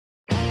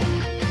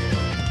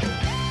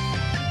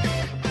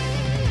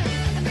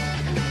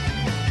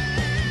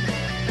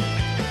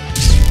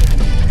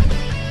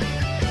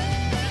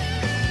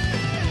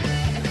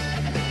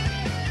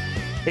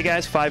Hey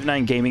guys,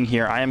 59 Gaming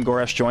here. I am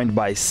Goresh, joined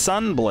by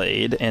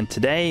Sunblade, and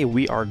today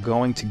we are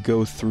going to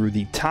go through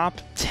the top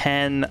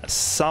 10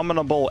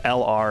 summonable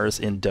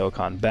LRs in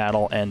Dokkan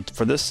Battle, and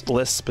for this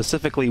list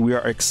specifically, we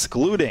are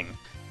excluding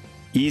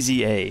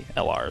Easy A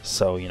LRs.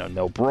 So, you know,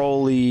 no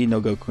Broly, no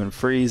Goku and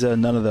Frieza,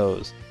 none of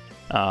those.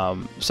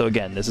 So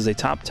again, this is a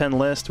top 10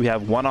 list. We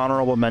have one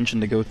honorable mention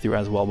to go through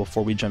as well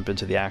before we jump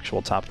into the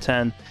actual top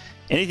 10.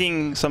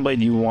 Anything, Sunblade,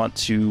 you want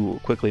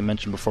to quickly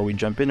mention before we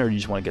jump in, or do you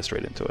just want to get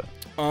straight into it?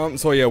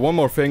 So yeah, one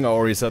more thing, I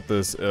already said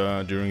this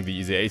during the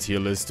Easy A tier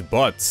list,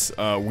 but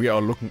we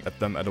are looking at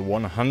them at a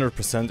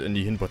 100% in the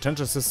hidden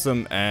potential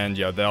system, and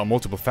yeah, there are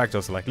multiple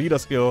factors like leader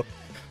skill,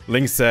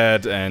 link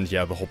set, and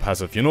yeah, the whole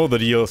passive, you know the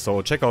deal.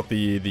 So check out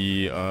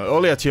the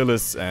earlier tier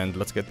lists, and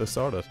let's get this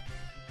started.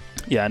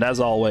 Yeah, and as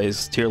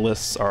always, tier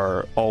lists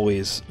are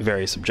always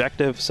very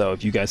subjective, so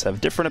if you guys have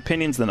different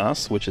opinions than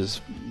us, which is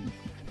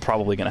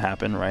probably going to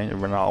happen, right?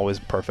 We're not always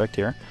perfect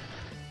here.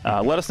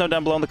 Let us know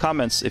down below in the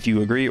comments if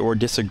you agree or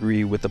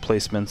disagree with the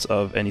placements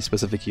of any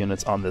specific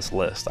units on this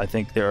list. I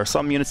think there are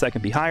some units that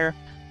can be higher,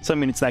 some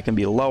units that can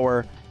be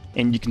lower,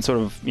 and you can sort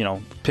of, you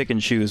know, pick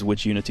and choose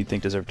which units you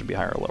think deserve to be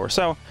higher or lower.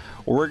 So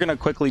we're going to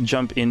quickly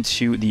jump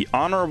into the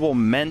honorable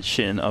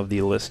mention of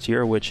the list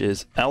here, which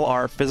is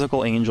LR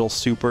Physical Angel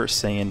Super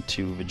Saiyan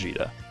 2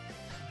 Vegeta.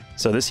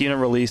 So this unit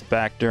released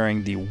back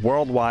during the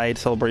worldwide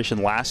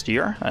celebration last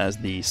year as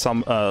the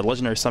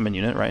Legendary Summon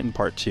unit, right, in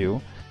Part 2.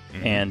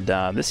 And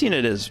this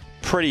unit is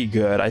pretty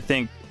good. I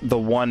think the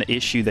one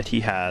issue that he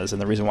has,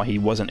 and the reason why he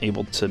wasn't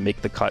able to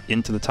make the cut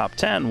into the top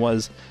 10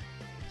 was,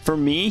 for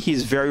me,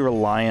 he's very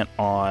reliant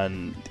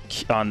on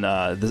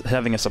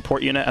having a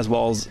support unit as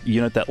well as a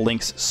unit that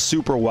links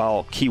super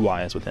well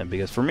key-wise with him.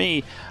 Because for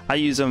me, I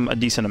use him a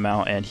decent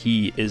amount, and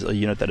he is a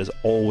unit that is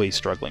always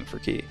struggling for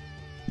key.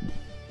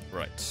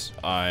 Right,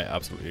 I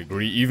absolutely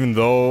agree, even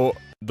though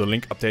the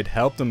link update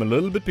helped him a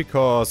little bit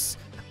because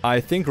I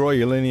think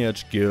Royal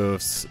Lineage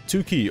gives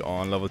 2 key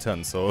on level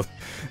 10, so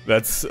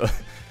that's a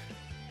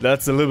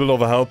little bit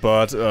of a help,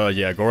 but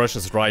yeah, Goresh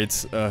is right.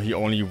 He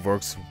only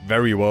works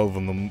very well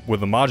with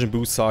the Majin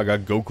Buu Saga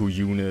Goku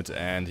unit,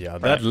 and yeah,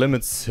 that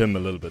limits him a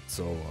little bit,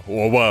 so,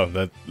 or well,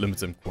 that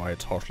limits him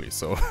quite harshly,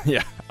 so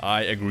yeah,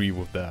 I agree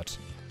with that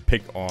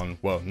pick on,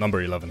 well,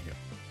 number 11 here.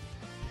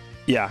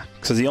 Yeah,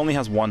 because he only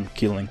has 1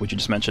 key link, which you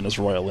just mentioned is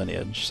Royal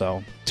Lineage.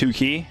 So 2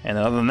 key, and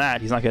other than that,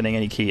 he's not getting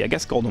any key. I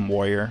guess Golden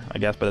Warrior, I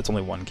guess, but it's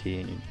only 1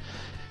 key.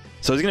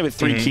 So he's going to be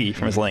 3 key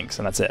from his links,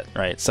 and that's it,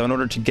 right? So in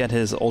order to get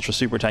his Ultra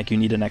Super Attack, you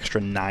need an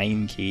extra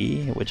 9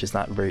 key, which is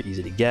not very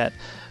easy to get.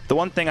 The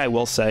one thing I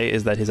will say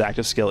is that his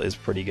active skill is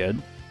pretty good.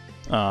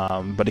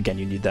 But again,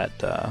 you need that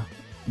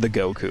the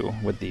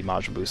Goku with the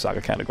Majin Buu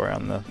Saga category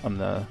on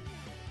the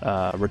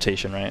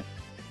rotation, right?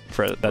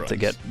 For that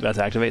to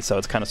activate, so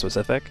it's kind of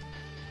specific.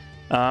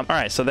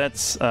 Alright, so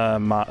that's the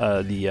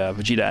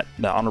Vegeta,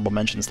 the honorable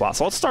mention slot.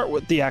 So let's start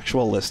with the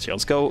actual list here.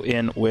 Let's go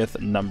in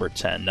with number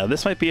 10. Now,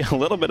 this might be a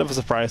little bit of a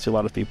surprise to a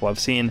lot of people. I've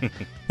seen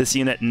this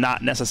unit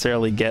not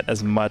necessarily get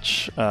as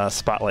much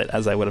spotlight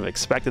as I would have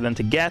expected them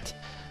to get,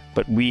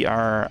 but we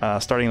are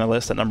starting the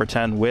list at number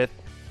 10 with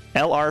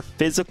LR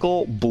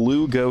Physical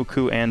Blue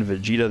Goku and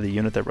Vegeta, the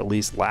unit that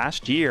released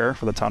last year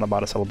for the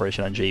Tanabata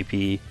celebration on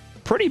JP,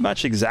 pretty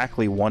much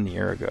exactly 1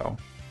 year ago.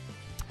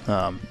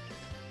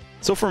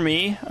 So for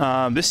me,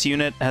 this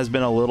unit has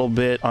been a little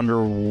bit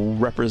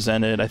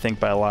underrepresented, I think,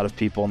 by a lot of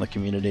people in the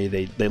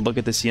community. They look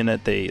at this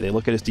unit, they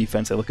look at his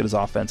defense, they look at his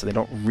offense, and they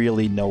don't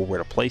really know where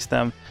to place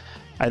them.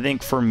 I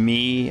think for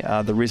me,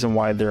 the reason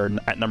why they're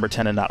at number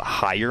 10 and not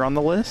higher on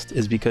the list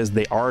is because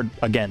they are,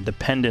 again,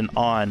 dependent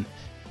on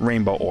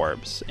Rainbow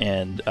Orbs.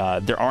 And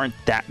there aren't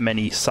that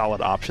many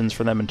solid options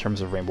for them in terms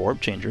of Rainbow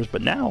Orb changers,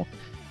 but now,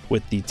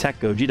 with the Tech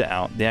Gogeta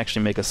out, they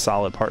actually make a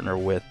solid partner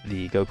with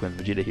the Goku and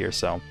Vegeta here,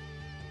 so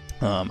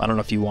I don't know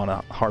if you want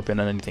to harp in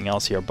on anything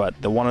else here,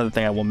 but the one other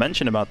thing I will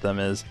mention about them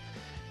is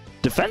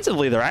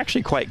defensively, they're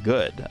actually quite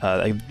good.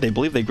 They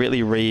believe they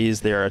greatly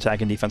raised their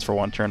attack and defense for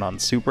 1 turn on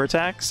super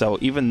attack, so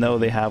even though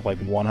they have like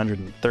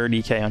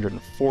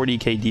 130k,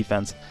 140k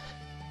defense,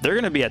 they're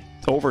going to be at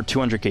over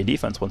 200k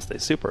defense once they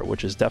super,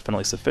 which is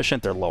definitely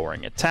sufficient. They're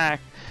lowering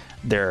attack.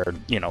 Their,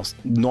 you know,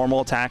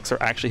 normal attacks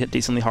are actually hit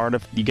decently hard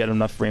if you get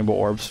enough Rainbow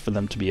Orbs for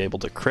them to be able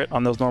to crit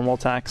on those normal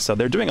attacks, so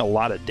they're doing a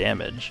lot of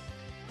damage.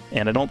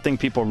 And I don't think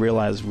people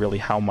realize really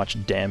how much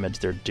damage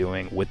they're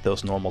doing with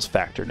those normals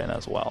factored in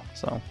as well.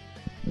 So,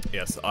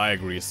 yes, I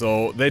agree.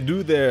 So they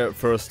do their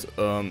first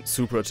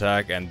super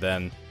attack, and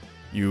then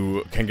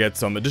you can get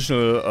some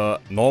additional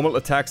normal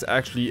attacks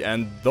actually.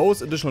 And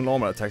those additional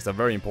normal attacks are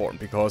very important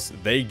because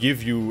they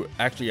give you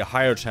actually a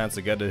higher chance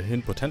to get a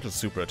hidden potential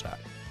super attack.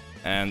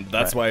 And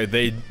that's why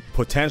they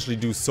potentially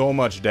do so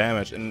much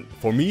damage. And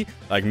for me,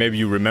 like maybe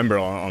you remember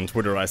on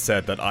Twitter, I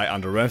said that I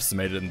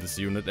underestimated in this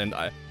unit,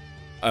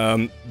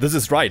 and this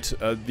is right.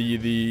 The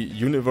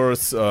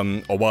Universe,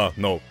 the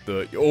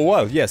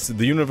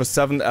Universe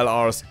 7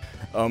 LRs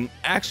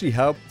actually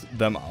helped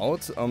them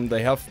out.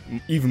 They have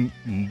even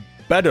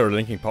better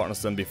linking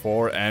partners than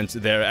before, and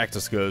their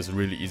active skill is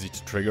really easy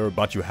to trigger,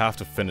 but you have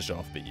to finish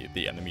off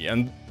the enemy.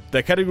 And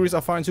their categories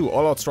are fine too.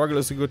 All Out Struggle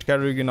is a good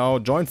category now.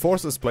 Joint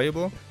Force is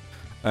playable.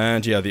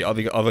 And yeah, the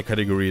other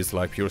categories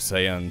like Pure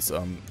Saiyans,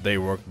 they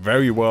work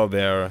very well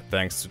there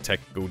thanks to Tech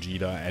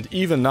Gogeta and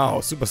even now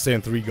Super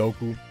Saiyan 3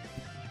 Goku.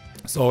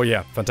 So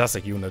yeah,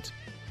 fantastic unit.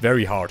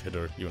 Very hard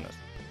hitter unit.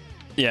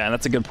 Yeah, and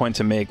that's a good point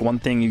to make. One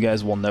thing you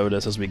guys will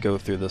notice as we go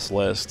through this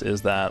list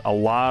is that a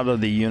lot of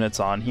the units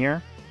on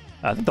here,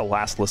 I think the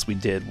last list we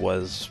did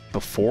was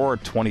before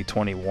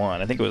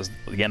 2021. I think it was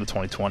the end of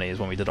 2020 is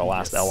when we did our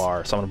last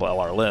LR, summonable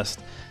LR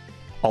list.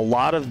 A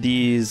lot of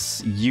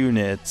these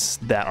units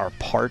that are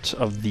part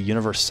of the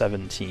Universe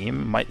 7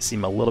 team might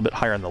seem a little bit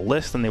higher on the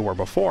list than they were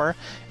before,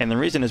 and the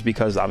reason is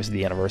because obviously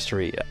the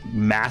anniversary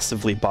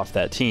massively buffed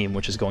that team,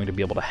 which is going to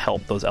be able to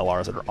help those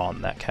LRs that are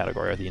on that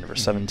category, or the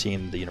Universe 7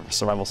 team, the Universe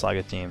Survival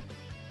Saga team.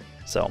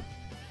 So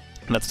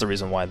that's the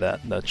reason why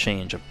that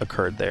change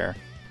occurred there.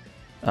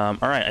 All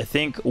right, I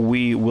think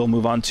we will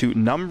move on to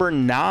number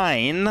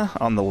 9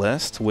 on the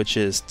list, which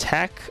is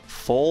Tech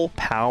Full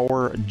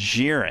Power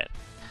Jiren.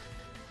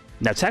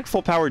 Now, Tech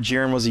Full Power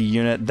Jiren was a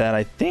unit that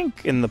I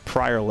think in the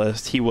prior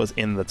list, he was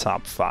in the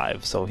top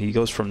 5. So he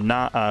goes from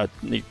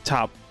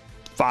top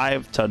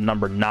 5 to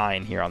number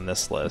 9 here on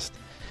this list.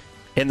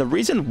 And the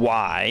reason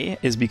why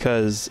is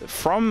because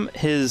from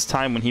his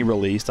time when he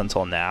released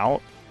until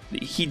now,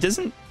 he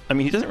doesn't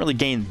really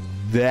gain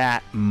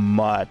that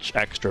much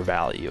extra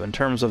value in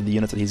terms of the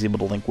units that he's able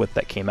to link with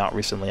that came out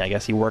recently. I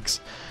guess he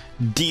works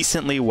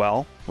decently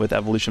well with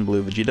Evolution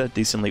Blue Vegeta,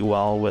 decently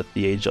well with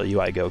the AGL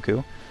UI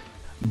Goku.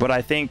 But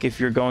I think if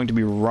you're going to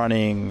be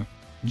running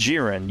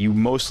Jiren, you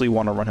mostly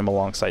want to run him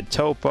alongside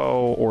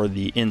Topo or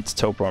the Int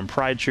Topo and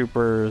Pride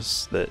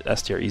Troopers, the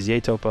STR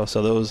EZA Topo.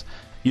 So those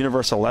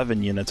Universe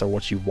 11 units are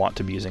what you want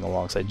to be using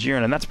alongside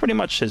Jiren, and that's pretty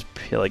much his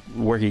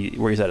where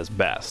he's at his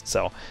best.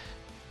 So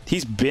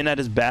he's been at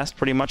his best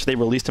pretty much. They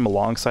released him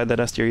alongside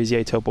that STR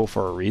EZA Topo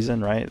for a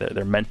reason, right?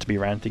 They're meant to be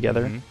ran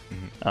together.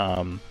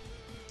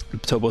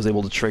 Topo is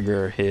able to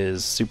trigger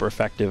his super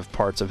effective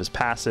parts of his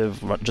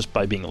passive just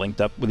by being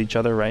linked up with each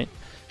other, right?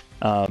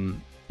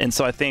 And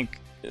so I think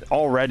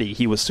already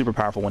he was super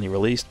powerful when he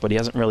released, but he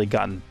hasn't really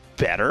gotten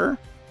better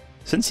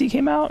since he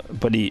came out.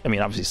 But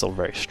obviously still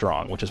very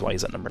strong, which is why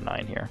he's at number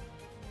 9 here.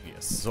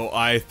 Yes, so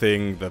I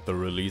think that the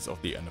release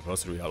of the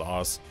anniversary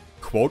LRs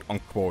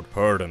quote-unquote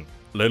hurt him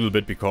a little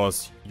bit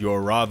because you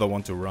rather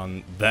want to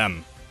run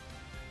them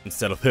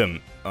instead of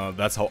him.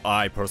 That's how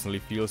I personally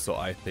feel, so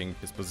I think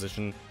his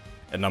position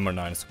at number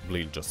 9 is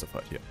completely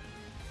justified here.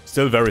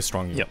 Still very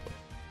strong unit. Yep.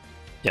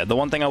 Yeah, the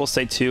one thing I will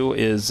say too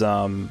is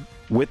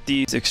with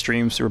these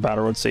Extreme Super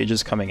Battle Road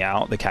stages coming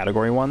out, the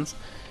category ones,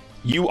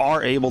 you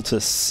are able to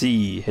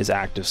see his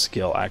active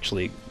skill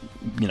actually,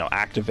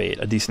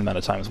 activate a decent amount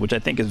of times, which I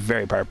think is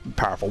very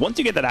powerful. Once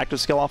you get that active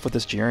skill off with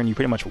this Jiren, you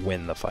pretty much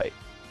win the fight.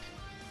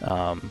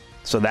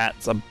 So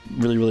that's a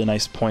really, really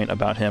nice point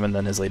about him, and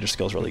then his later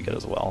skill is really good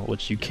as well,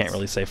 which you can't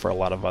really say for a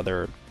lot of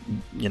other,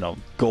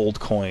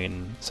 gold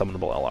coin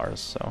summonable LRs.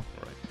 So.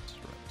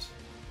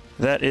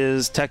 That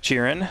is Tech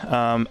Jiren.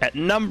 At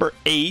number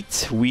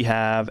 8, we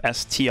have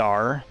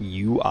STR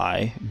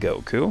UI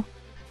Goku.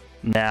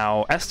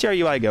 Now, STR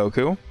UI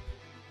Goku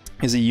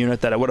is a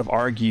unit that I would have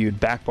argued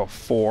back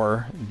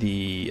before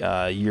the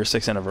year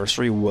 6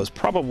 anniversary was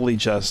probably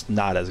just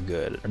not as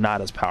good, or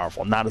not as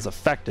powerful, not as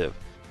effective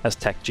as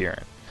Tech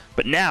Jiren.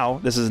 But now,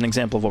 this is an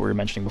example of what we were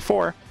mentioning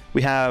before.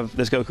 We have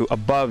this Goku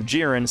above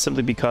Jiren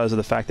simply because of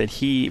the fact that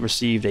he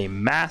received a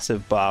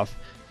massive buff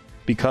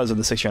because of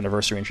the 6th year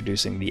anniversary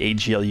introducing the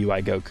AGL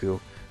UI Goku.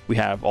 We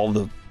have all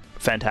the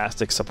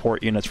fantastic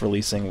support units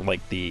releasing,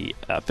 like the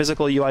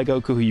physical UI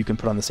Goku, who you can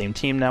put on the same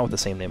team now with the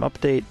same name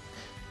update.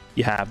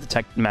 You have the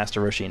Tech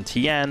Master Roshi and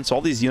Tien. So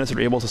all these units are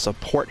able to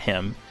support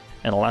him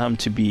and allow him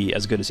to be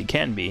as good as he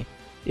can be,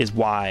 is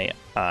why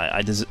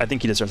I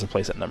think he deserves a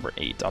place at number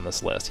 8 on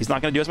this list. He's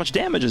not going to do as much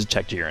damage as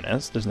Tech Jiren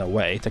is. There's no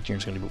way. Tech Jiren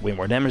is going to do way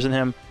more damage than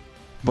him.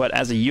 But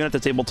as a unit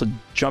that's able to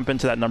jump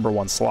into that number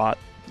 1 slot,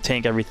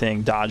 tank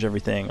everything, dodge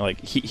everything, like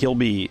he'll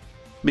be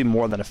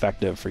more than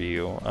effective for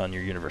you on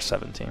your Universe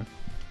 7 team.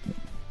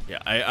 Yeah,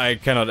 I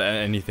cannot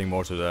add anything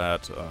more to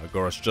that.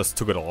 Goresh just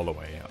took it all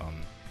away.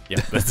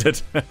 Yeah, that's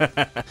it.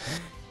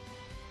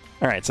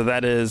 All right, so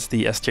that is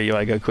the STR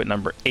UI Goku at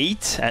number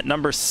 8. At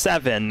number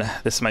 7,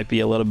 this might be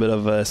a little bit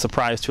of a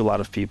surprise to a lot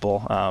of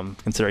people,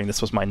 considering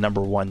this was my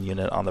number 1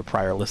 unit on the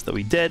prior list that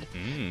we did.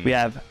 We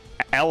have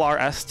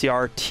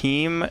LRSTR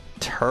Team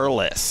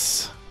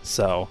Turles.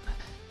 So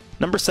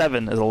number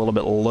 7 is a little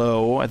bit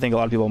low. I think a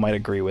lot of people might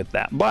agree with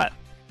that. But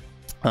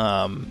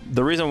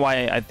the reason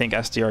why I think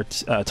STR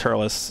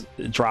Turles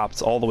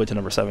dropped all the way to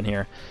number 7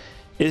 here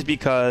is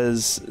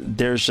because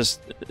there's just...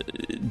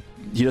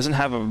 he doesn't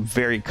have a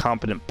very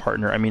competent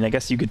partner. I mean, I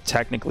guess you could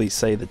technically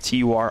say the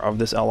TUR of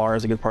this LR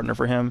is a good partner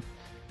for him,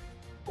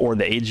 or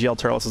the AGL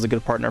Turles is a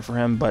good partner for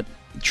him, but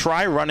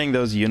try running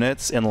those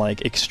units in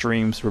like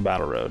Extreme Super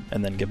Battle Road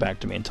and then get back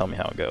to me and tell me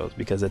how it goes,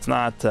 because it's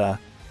not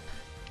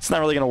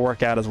really going to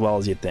work out as well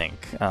as you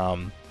think.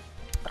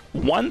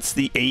 once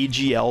the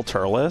AGL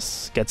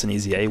Turles gets an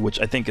EZA, which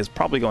I think is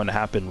probably going to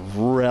happen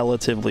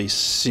relatively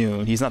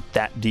soon, he's not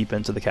that deep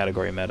into the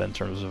category meta in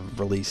terms of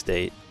release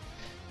date.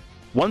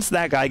 Once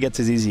that guy gets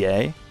his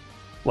EZA,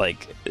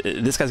 like,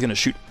 this guy's going to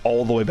shoot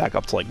all the way back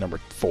up to like number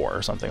 4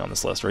 or something on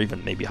this list, or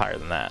even maybe higher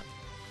than that.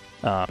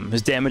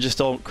 His damage is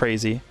still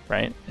crazy,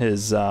 right?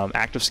 His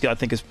active skill, I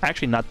think, is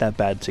actually not that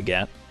bad to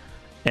get.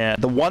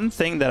 And the one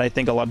thing that I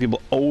think a lot of people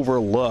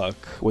overlook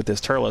with this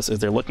Turles is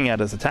they're looking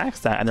at his attack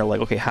stat and they're like,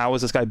 okay, how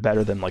is this guy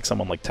better than like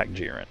someone like Tech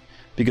Jiren?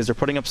 Because they're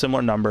putting up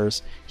similar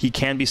numbers. He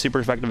can be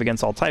super effective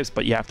against all types,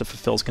 but you have to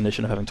fulfill his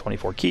condition of having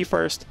 24 ki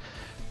first.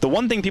 The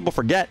one thing people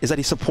forget is that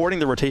he's supporting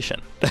the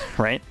rotation,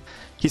 right?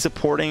 He's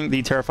supporting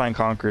the Terrifying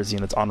Conquerors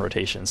units on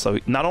rotation. So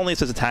not only is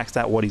his attack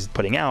stat what he's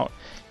putting out,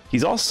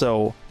 he's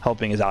also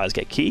helping his allies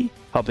get ki,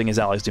 helping his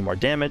allies do more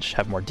damage,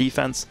 have more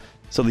defense.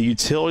 So the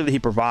utility that he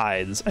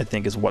provides, I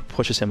think, is what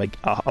pushes him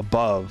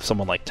above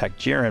someone like Tech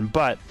Jiren.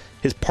 But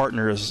his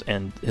partners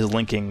and his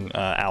linking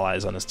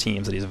allies on his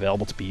teams that he's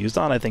available to be used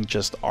on, I think,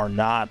 just are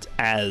not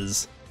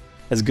as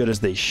good as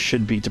they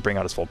should be to bring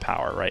out his full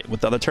power, right?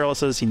 With the other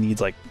Turleses, he needs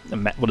like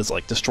what is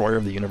like Destroyer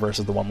of the Universe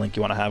is the one link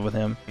you want to have with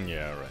him.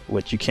 Yeah, right.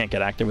 Which you can't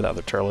get active with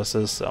other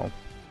Turleses. So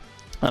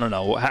I don't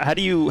know. How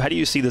do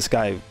you see this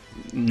guy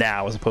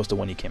now as opposed to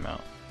when he came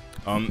out?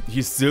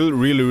 He's still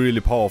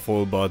really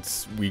powerful,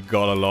 but we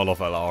got a lot of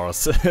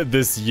LRs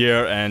this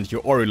year, and you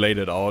already laid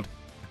it out.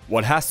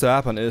 What has to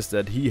happen is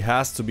that he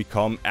has to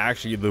become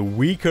actually the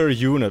weaker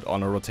unit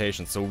on a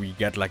rotation, so we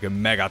get like a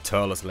mega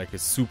Turles, like a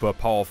super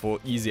powerful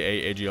EZA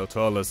AGL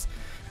Turles,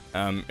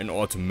 in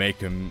order to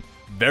make him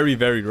very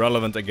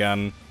relevant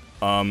again.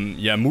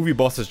 Yeah, Movie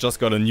Boss has just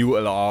got a new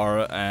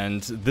LR,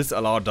 and this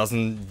LR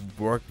doesn't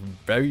work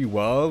very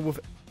well with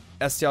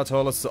STR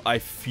Turles, so I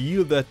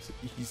feel that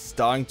he's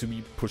starting to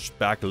be pushed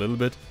back a little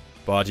bit.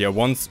 But yeah,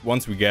 once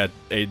we get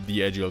the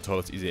AGL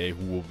Turles EZA,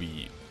 who will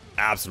be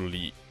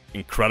absolutely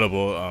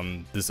incredible,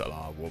 this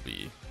LR will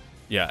be,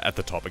 yeah, at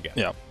the top again.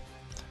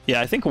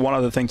 Yeah, I think one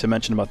other thing to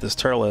mention about this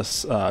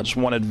Turles, just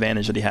one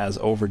advantage that he has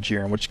over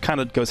Jiren, which kind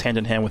of goes hand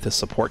in hand with his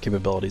support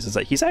capabilities, is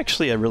that he's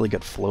actually a really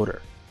good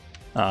floater.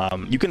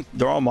 You can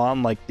throw him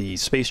on like the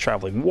Space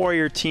Traveling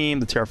Warrior team,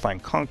 the Terrifying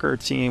Conqueror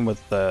team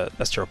with the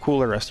STR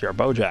Cooler, STR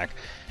Bojack,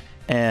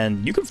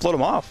 and you can float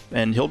him off,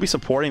 and he'll be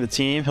supporting the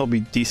team. He'll be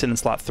decent in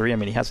slot 3. I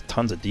mean, he has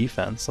tons of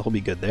defense, so he'll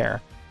be good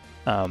there.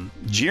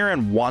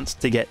 Jiren wants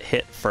to get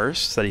hit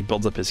first, so that he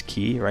builds up his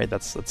ki, right?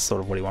 That's sort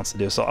of what he wants to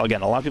do. So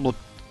again, a lot of people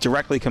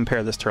directly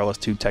compare this Turles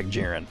to Tech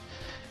Jiren,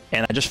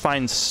 and I just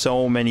find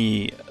so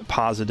many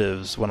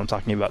positives when I'm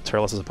talking about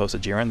Turles as opposed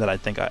to Jiren that I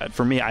think,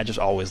 for me, I just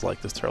always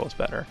like this Turles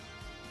better.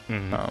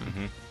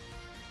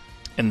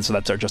 And so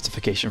that's our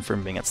justification for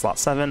him being at slot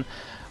 7.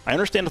 I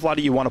understand if a lot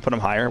of you want to put him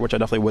higher, which I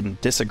definitely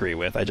wouldn't disagree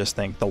with. I just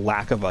think the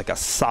lack of like a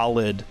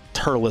solid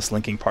Turles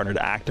linking partner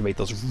to activate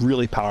those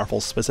really powerful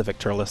specific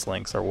Turles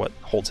links are what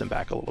holds him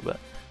back a little bit.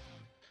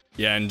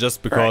 Yeah, and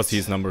just because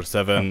he's number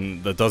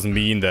 7, that doesn't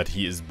mean that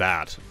he is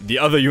bad. The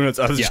other units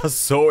are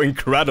just so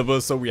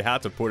incredible, so we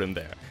had to put him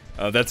there.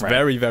 That's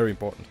very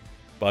important.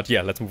 But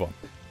yeah, let's move on.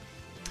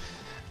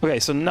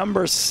 Okay, so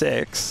number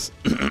 6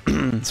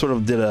 sort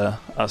of did a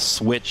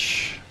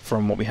switch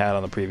from what we had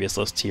on the previous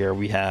list here.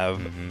 We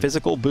have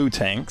physical Boo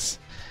Tanks,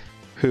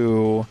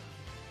 who,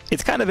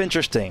 it's kind of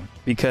interesting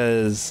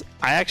because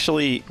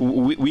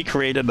we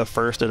created the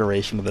first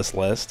iteration of this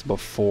list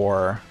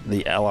before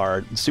the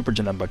LR Super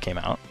Janemba came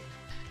out,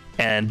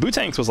 and Boo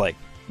Tanks was like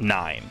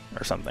 9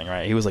 or something,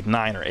 right? He was like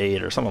 9 or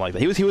 8 or something like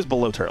that. He was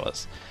below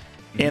Turles.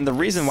 And the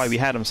reason why we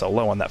had him so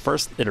low on that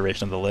first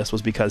iteration of the list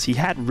was because he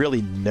had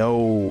really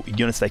no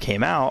units that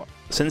came out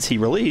since he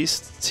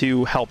released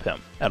to help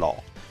him at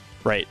all.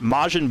 Right,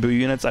 Majin Buu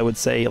units, I would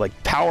say, like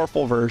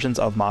powerful versions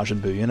of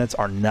Majin Buu units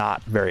are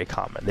not very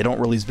common. They don't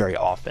release very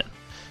often.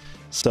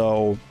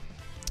 So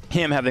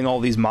him having all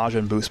these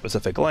Majin Buu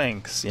specific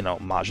links, you know,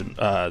 Majin,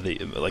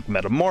 like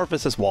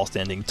Metamorphosis, Wall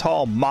Standing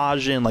Tall,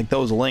 Majin, like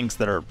those links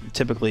that are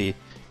typically,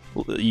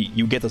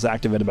 you get those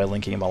activated by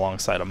linking him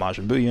alongside a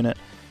Majin Buu unit.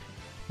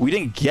 We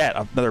didn't get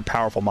another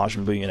powerful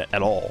Majin Buu unit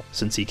at all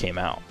since he came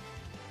out.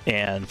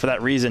 And for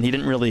that reason, he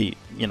didn't really,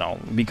 you know,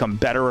 become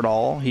better at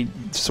all. He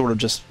sort of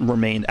just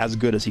remained as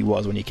good as he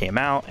was when he came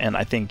out, and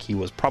I think he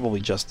was probably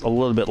just a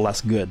little bit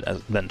less good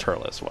than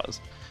Turles was.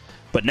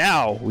 But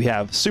now we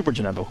have Super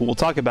Janemba, who we'll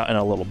talk about in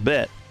a little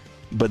bit,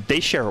 but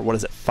they share, what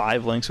is it,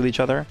 5 links with each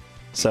other?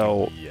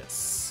 So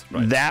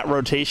that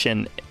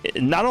rotation,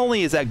 not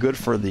only is that good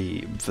for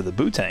the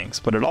Boo Tanks,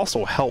 but it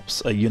also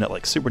helps a unit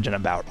like Super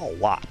Janemba out a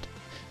lot.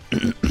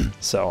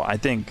 So I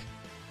think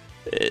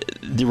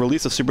the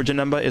release of Super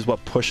Janemba is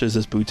what pushes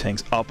his Boo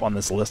Tanks up on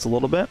this list a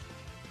little bit.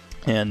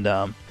 And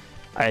I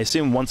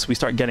assume once we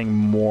start getting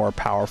more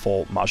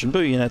powerful Majin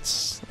Buu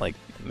units, like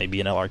maybe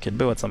an LR Kid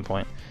Buu at some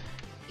point,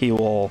 he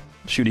will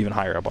shoot even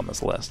higher up on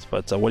this list.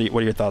 But what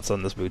are your thoughts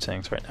on this Boo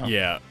Tanks right now?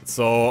 Yeah,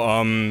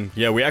 so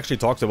yeah, we actually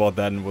talked about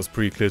that, and it was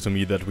pretty clear to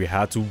me that we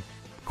had to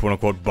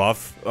quote-unquote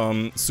buff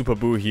Super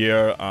Buu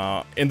here.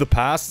 In the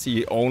past,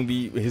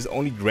 his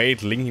only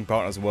great linking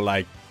partners were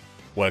like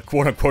well,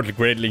 quote-unquote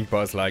great link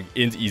bars like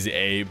int easy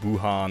A,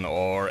 Buhan,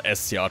 or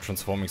STR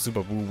transforming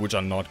Super Boo, which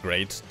are not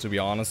great, to be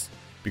honest.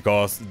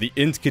 Because the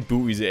int kit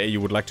Boo easy A, you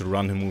would like to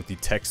run him with the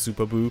tech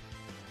Super Boo.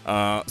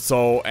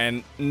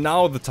 And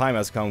now the time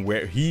has come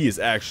where he is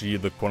actually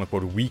the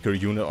quote-unquote weaker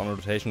unit on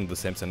rotation, the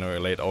same scenario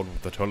laid out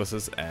with the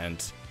Turleses,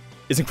 and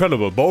it's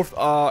incredible. Both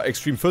are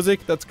extreme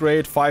physic, that's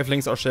great, 5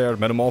 links are shared,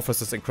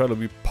 Metamorphosis,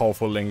 incredibly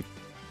powerful link,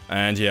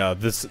 and yeah,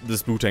 this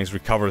Boo Tanks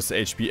recovers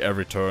HP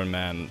every turn,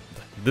 man.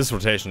 This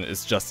rotation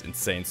is just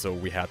insane, so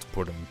we had to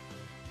put him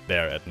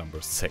there at number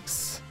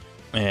 6.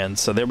 And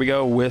so there we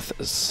go with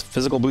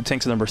physical Boo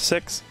Tanks at number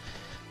 6.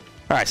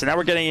 Alright, so now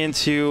we're getting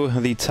into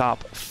the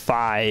top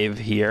 5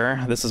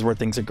 here. This is where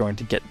things are going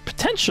to get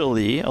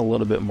potentially a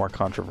little bit more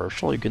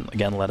controversial. You can,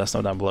 again, let us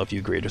know down below if you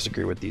agree or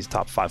disagree with these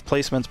top 5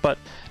 placements. But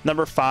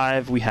number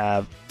 5, we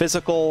have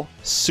Physical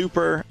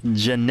Super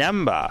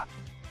Janemba.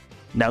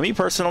 Now, me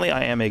personally,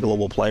 I am a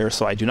global player,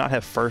 so I do not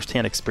have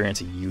first-hand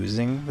experience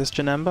using this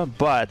Janemba,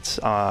 but,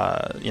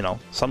 you know,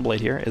 Sunblade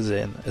here is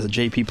a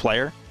JP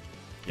player.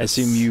 Yes. I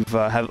assume you've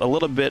had a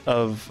little bit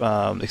of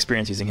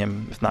experience using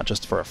him, if not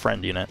just for a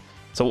friend unit.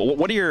 So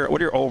what are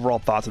your overall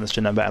thoughts on this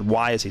Janemba, and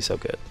why is he so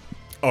good?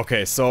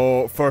 Okay,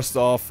 so first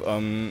off,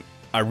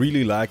 I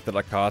really like that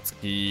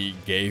Akatsuki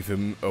gave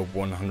him a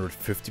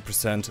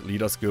 150%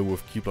 leader skill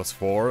with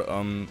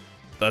Q+4.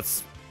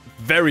 That's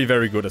very,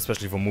 very good,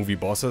 especially for movie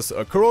bosses.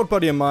 Corrode,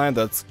 buddy of mine,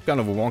 that's kind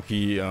of a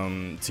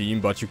wonky team,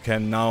 but you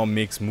can now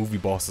mix movie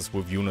bosses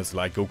with units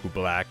like Goku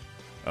Black.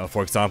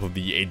 For example,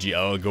 the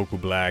AGL Goku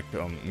Black,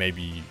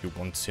 maybe you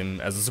want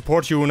him as a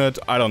support unit,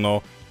 I don't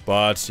know.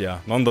 But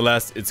yeah,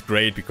 nonetheless, it's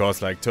great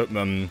because like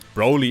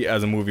Broly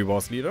as a movie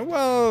boss leader,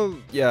 well,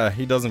 yeah,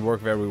 he doesn't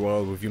work very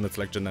well with units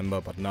like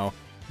Janemba, but now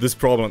this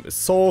problem is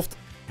solved.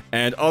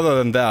 And other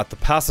than that, the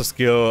passive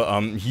skill,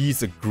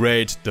 he's a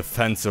great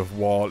defensive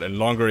wall. In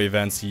longer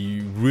events, he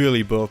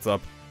really builds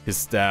up his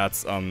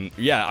stats.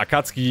 Yeah,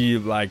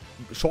 Akatsuki, like,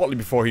 shortly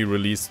before he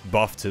released,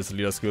 buffed his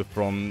leader skill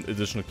from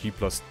additional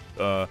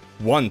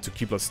Q+1 to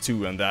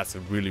Q+2, and that's a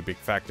really big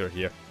factor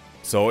here.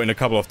 So in a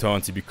couple of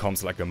turns, he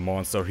becomes like a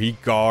monster. He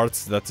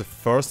guards, that's the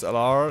first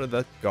LR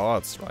that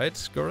guards, right,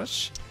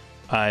 Goresh?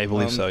 I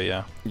believe so,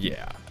 yeah.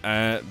 Yeah,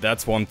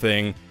 that's one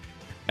thing.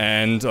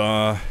 And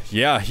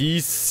yeah,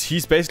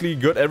 he's basically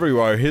good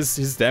everywhere.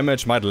 His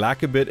damage might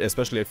lack a bit,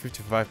 especially at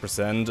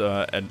 55%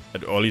 at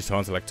early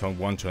turns, like turn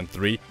 1, turn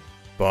 3.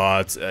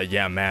 But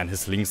yeah, man,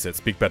 his link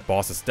sets, big bad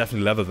bosses,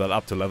 definitely level that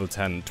up to level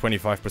 10.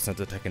 25%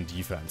 attack and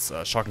defense,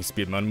 shocking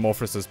speed,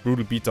 Metamorphosis,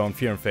 brutal beatdown,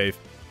 fear and faith,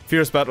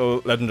 fierce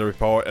battle, legendary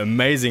power,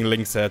 amazing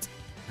link set.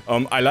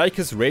 I like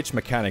his rage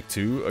mechanic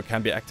too,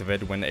 can be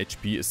activated when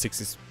HP is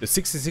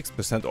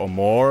 66% or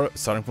more,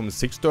 starting from the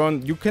 6th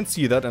turn. You can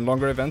see that in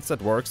longer events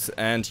that works,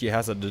 and he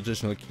has an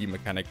additional key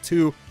mechanic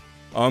too.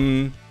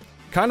 Kind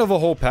of a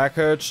whole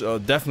package,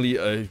 definitely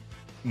a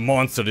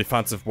monster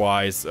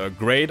defensive-wise,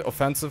 great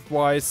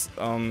offensive-wise.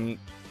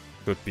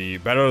 Could be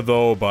better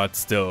though, but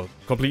still,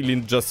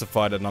 completely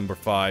justified at number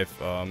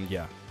 5,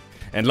 yeah.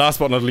 And last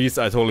but not least,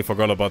 I totally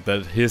forgot about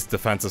that, his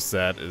defensive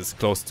stat is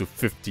close to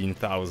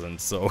 15,000,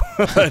 so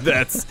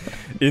that's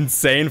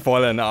insane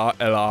for an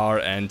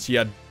LR. And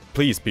yeah,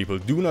 please people,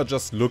 do not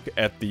just look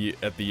at the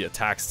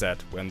attack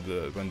stat when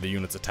the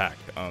units attack.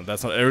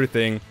 That's not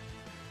everything.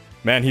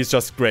 Man, he's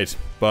just great.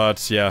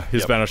 But yeah,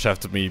 his banner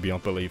shafted me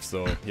beyond belief,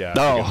 so yeah.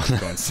 No.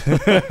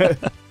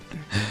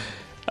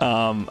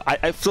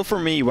 I feel for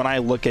me, when I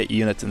look at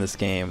units in this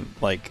game,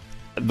 like,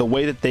 the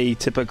way that they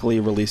typically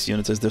release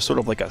units is there's sort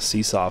of like a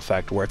seesaw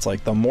effect where it's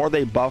like the more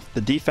they buff the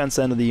defense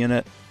end of the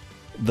unit,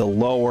 the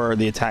lower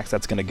the attack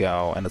that's going to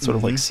go, and it's sort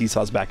of like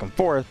seesaws back and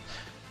forth,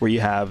 where you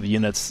have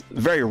units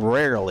very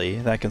rarely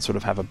that can sort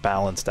of have a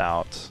balanced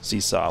out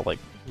seesaw, like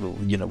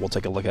unit we'll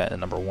take a look at in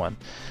number 1.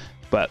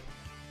 But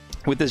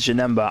with this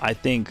Janemba, I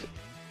think,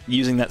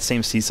 using that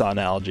same seesaw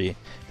analogy,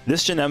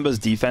 this Janemba's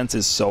defense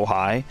is so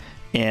high,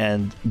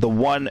 and the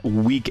one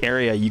weak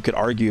area you could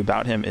argue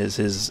about him is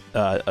his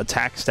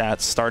attack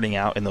stats starting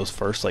out in those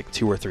first like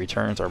 2 or 3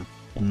 turns are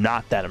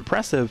not that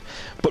impressive.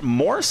 But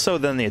more so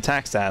than the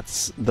attack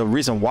stats, the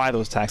reason why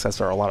those attack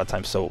stats are a lot of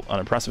times so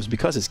unimpressive is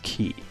because his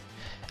key.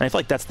 And I feel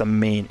like that's the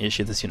main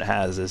issue this unit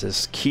has, is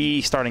his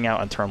key starting out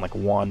on turn like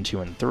 1,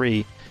 2, and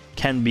 3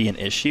 can be an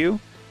issue.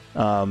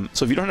 So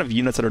if you don't have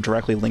units that are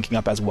directly linking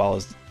up as well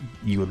as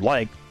you would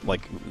like,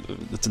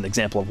 it's an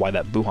example of why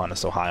that Buhan is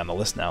so high on the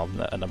list now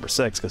at number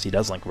 6, because he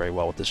does link very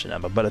well with this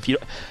Janemba. But if you,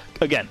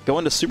 again, go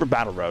into Super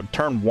Battle Road,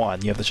 turn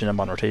 1, you have the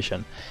Janemba on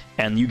rotation,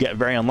 and you get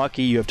very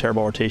unlucky, you have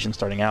terrible rotation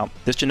starting out,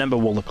 this Janemba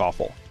will look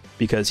awful,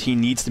 because he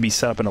needs to be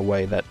set up in a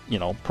way that, you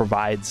know,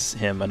 provides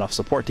him enough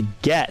support to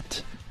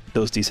get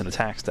those decent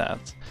attack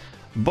stats.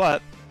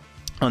 But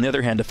on the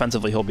other hand,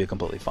 defensively, he'll be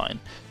completely fine.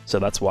 So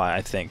that's why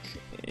I think,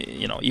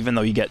 you know, even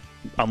though you get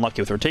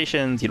unlucky with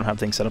rotations, you don't have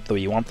things set up the way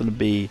you want them to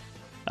be,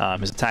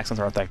 his attack stats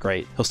aren't that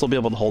great, he'll still be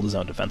able to hold his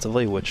own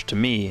defensively, which to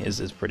me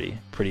is pretty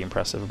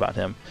impressive about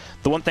him.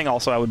 The one thing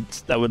also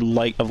I would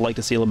like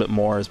to see a little bit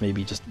more is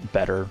maybe just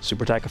better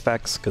super attack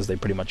effects, because they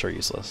pretty much are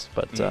useless.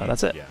 But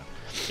that's it.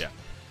 Yeah.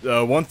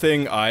 one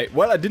thing I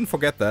didn't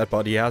forget that,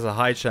 but he has a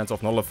high chance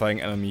of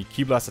nullifying enemy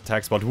Ki Blast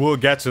attacks, but we'll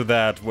get to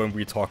that when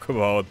we talk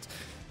about,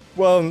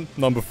 well,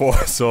 number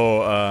 4.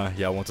 So,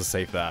 yeah, I want to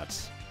save that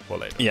for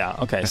later. Yeah,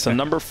 okay. So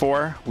number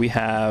 4, we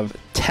have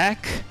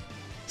Tech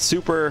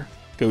Super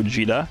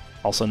Gogeta,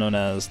 also known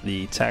as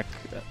the Tech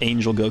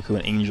Angel Goku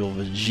and Angel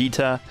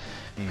Vegeta,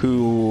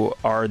 who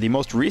are the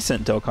most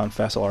recent Dokkan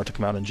Festival art to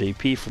come out in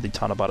JP for the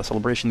Tanabata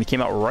celebration. They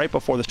came out right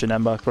before this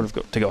Janemba, sort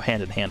of to go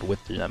hand in hand with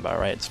Janemba,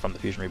 right? It's from the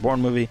Fusion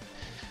Reborn movie.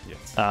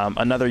 Yes.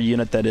 Another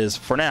unit that is,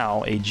 for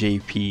now, a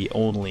JP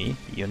only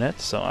unit.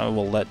 So I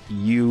will let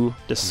you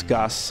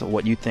discuss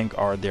what you think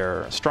are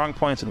their strong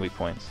points and weak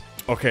points.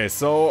 Okay,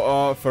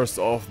 so first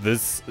off,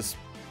 this is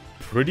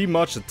pretty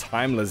much a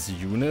timeless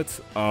unit.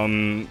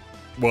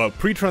 Well,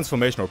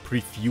 pre-transformation or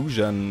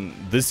pre-fusion,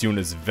 this unit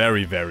is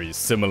very, very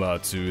similar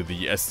to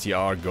the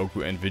STR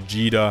Goku and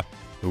Vegeta,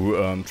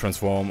 who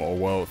transform or,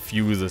 well,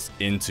 fuses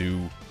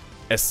into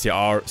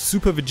STR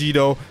Super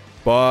Vegito.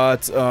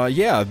 But,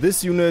 yeah,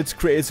 this unit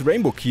creates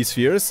Rainbow Ki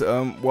Spheres.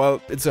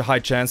 Well, it's a high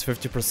chance,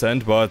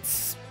 50%, but,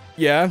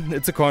 yeah,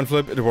 it's a coin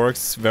flip. It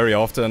works very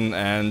often,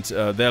 and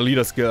their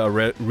leader skill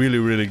are really,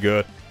 really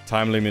good.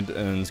 Time Limit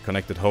and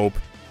Connected Hope.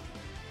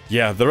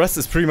 Yeah, the rest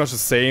is pretty much the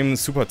same.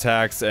 Super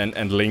attacks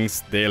and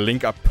links, they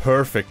link up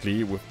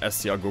perfectly with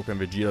STR Goku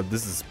and Vegeta.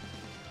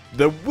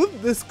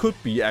 This could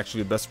be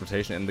actually the best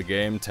rotation in the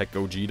game, Tech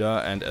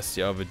Gogeta and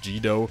STR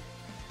Vegito.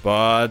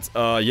 But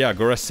yeah,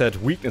 Goresh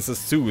said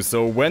weaknesses too.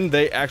 So when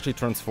they actually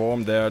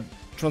transform, their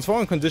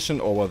transforming condition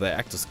over their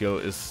active skill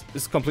is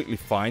completely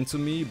fine to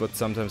me, but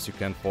sometimes you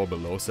can fall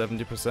below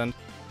 70%.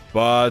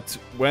 But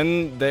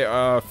when they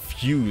are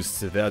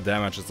fused, their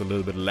damage is a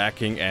little bit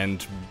lacking,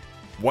 and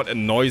what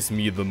annoys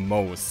me the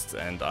most,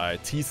 and I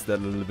teased that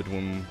a little bit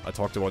when I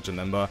talked about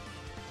Janemba,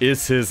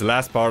 is his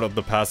last part of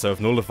the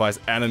passive nullifies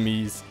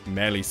enemies'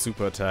 melee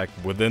super attack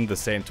within the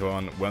same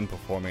turn when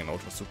performing an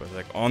ultra super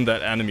attack on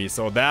that enemy.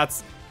 So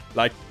that's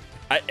like,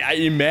 I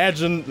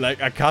imagine like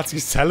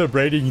Akatsuki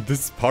celebrating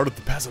this part of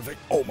the passive, like,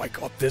 oh my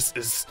god, this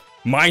is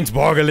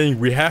mind-boggling.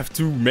 We have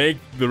to make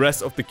the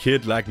rest of the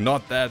kit like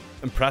not that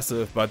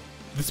impressive, but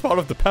this part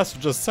of the passive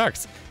just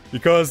sucks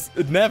because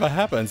it never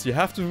happens. You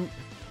have to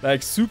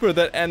like super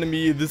that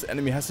enemy, this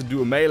enemy has to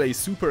do a melee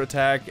super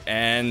attack,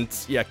 and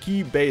yeah,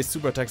 key-based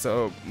super attacks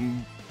are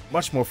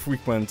much more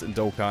frequent in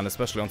Dokkan,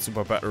 especially on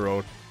Super Battle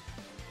Road.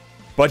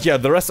 But yeah,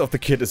 the rest of the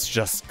kit is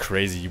just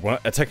crazy.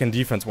 Attack and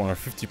defense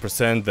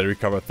 150%, they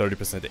recover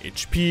 30%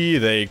 HP,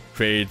 they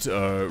create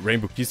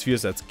Rainbow Ki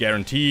Spheres, that's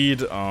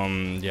guaranteed.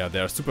 Yeah, they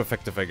are super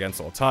effective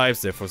against all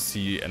types, they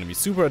foresee enemy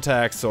super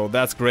attacks, so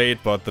that's great,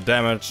 but the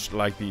damage,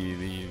 like the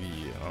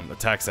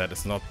attack set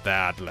is not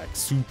that like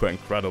super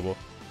incredible.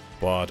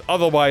 But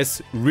otherwise,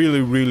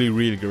 really, really,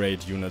 really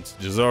great unit.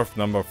 Deserved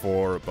number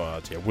 4,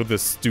 but yeah, with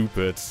this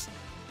stupid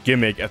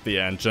gimmick at the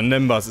end,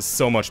 Janemba's is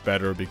so much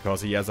better because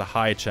he has a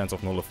high chance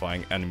of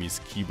nullifying enemies'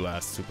 Ki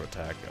Blast super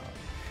attack.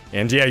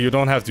 And yeah, you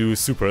don't have to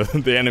super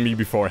the enemy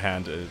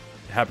beforehand. It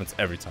happens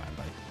every time,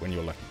 like when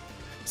you're lucky.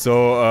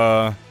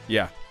 So,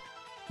 yeah.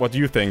 What do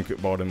you think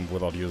about him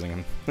without using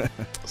him?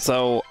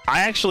 So,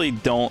 I actually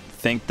don't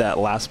think that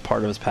last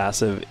part of his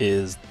passive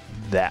is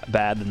that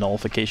bad, the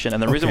nullification.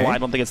 And the reason why I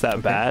don't think it's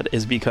that bad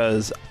is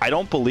because I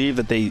don't believe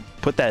that they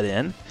put that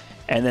in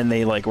and then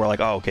they like were like,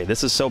 oh, okay,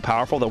 this is so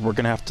powerful that we're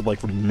gonna have to like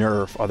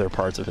nerf other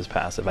parts of his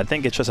passive. I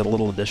think it's just a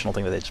little additional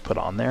thing that they just put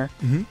on there.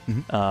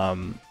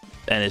 And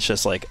it's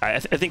just like I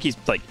think he's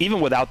like,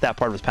 even without that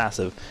part of his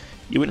passive,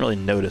 you wouldn't really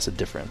notice a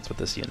difference with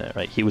this unit,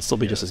 right? He would still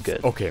be just as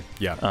good. Okay,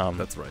 yeah,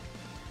 that's right.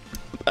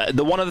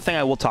 The one other thing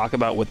I will talk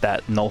about with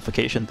that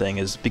nullification thing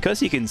is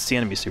because you can see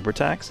enemy super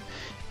attacks,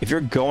 if you're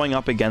going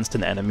up against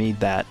an enemy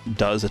that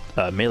does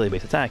a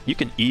melee-based attack, you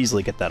can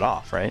easily get that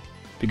off, right?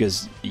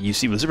 Because you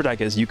see what the super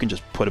attack is, you can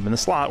just put them in the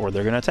slot where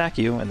they're going to attack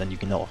you, and then you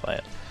can nullify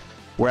it.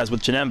 Whereas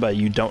with Janemba,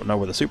 you don't know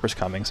where the super's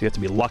coming, so you have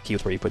to be lucky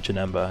with where you put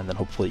Janemba, and then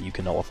hopefully you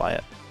can nullify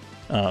it.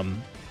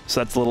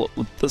 So that's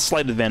the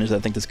slight advantage that I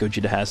think this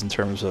Gogeta has in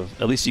terms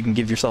of, at least you can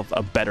give yourself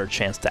a better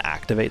chance to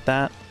activate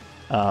that.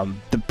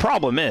 The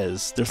problem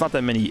is, there's not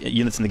that many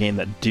units in the game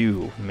that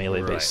do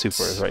melee-based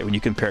supers, right? When you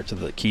compare it to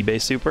the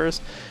key-based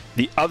supers.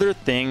 The other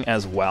thing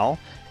as well,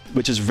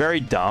 which is very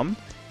dumb,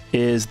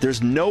 is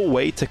there's no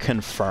way to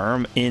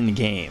confirm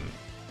in-game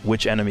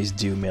which enemies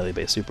do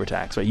melee-based super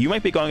attacks, right? You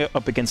might be going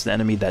up against an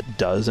enemy that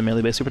does a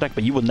melee-based super attack,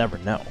 but you will never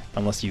know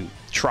unless you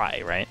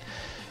try, right?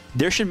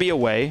 There should be a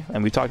way,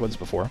 and we've talked about this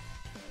before,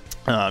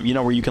 you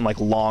know, where you can like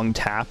long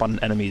tap on an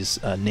enemy's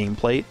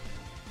nameplate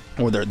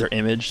or their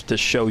image to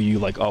show you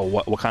like, oh,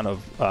 what kind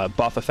of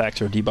buff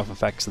effects or debuff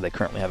effects that they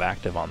currently have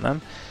active on them.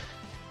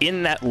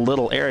 In that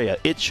little area,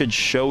 it should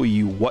show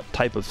you what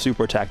type of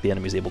super attack the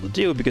enemy is able to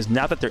do, because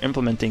now that they're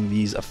implementing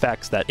these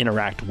effects that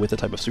interact with the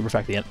type of super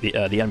attack the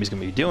enemy's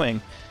going to be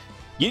doing,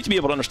 you need to be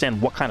able to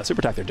understand what kind of super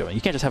attack they're doing. You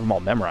can't just have them all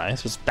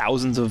memorized. There's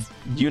thousands of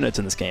units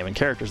in this game and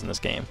characters in this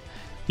game.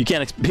 You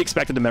can't be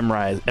expected to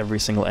memorize every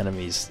single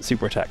enemy's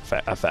super attack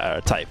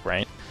type,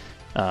 right?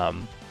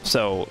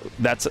 So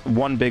that's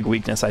one big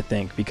weakness, I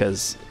think,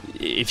 because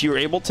if you're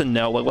able to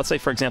know, like, let's say,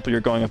 for example,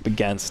 you're going up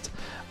against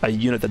a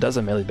unit that does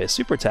a melee-based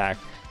super attack,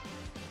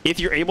 if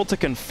you're able to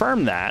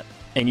confirm that,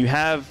 and you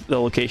have the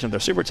location of their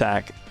super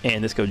attack,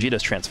 and this Gogeta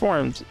is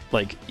transformed,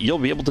 like, you'll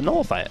be able to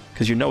nullify it,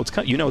 because you know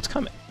it's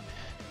coming.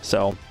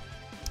 So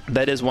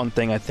that is one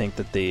thing I think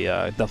that they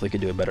definitely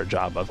could do a better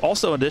job of.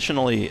 Also,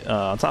 additionally,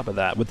 on top of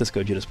that, with this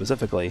Gogeta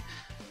specifically,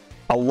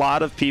 a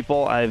lot of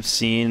people I've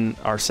seen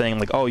are saying,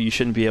 like, oh, you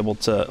shouldn't be able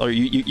to, or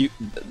you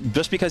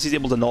just because he's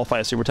able to nullify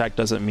a super attack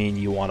doesn't mean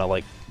you want to,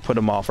 like, put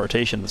him off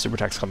rotation. The super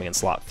attack's coming in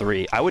slot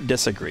 3. I would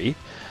disagree.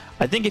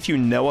 I think if you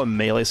know a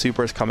melee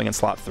super is coming in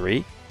slot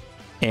 3,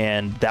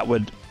 and that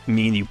would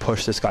mean you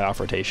push this guy off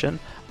rotation,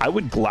 I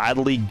would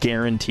gladly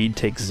guaranteed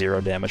take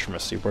 0 damage from a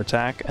super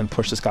attack and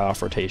push this guy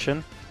off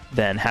rotation,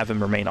 then have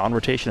him remain on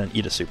rotation and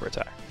eat a super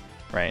attack,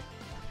 right?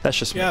 That's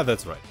just me. Yeah,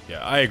 that's right. Yeah,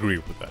 I agree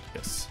with that,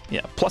 yes.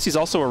 Yeah, plus he's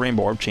also a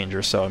Rainbow Orb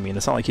Changer, so, I mean,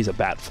 it's not like he's a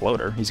bad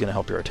floater. He's going to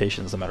help your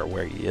rotations no matter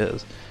where he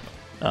is.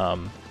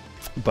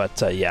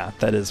 Yeah,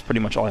 that is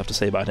pretty much all I have to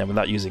say about him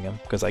without using him,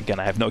 because,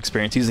 again, I have no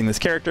experience using this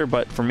character,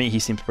 but for me, he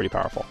seems pretty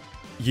powerful.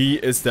 He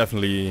is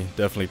definitely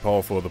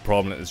powerful. The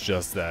problem is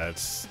just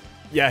that,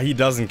 yeah, he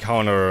doesn't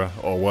counter,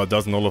 or, well,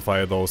 doesn't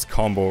nullify those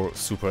combo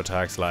super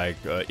attacks like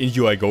in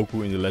UI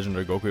Goku, in the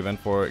Legendary Goku event,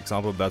 for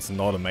example. That's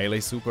not a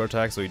melee super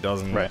attack, so he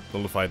doesn't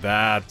nullify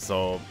that.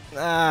 So,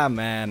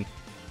 man,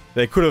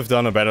 they could have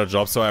done a better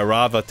job. So I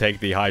rather take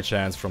the high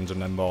chance from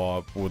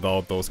Janemba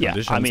without those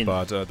conditions, I mean,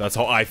 but that's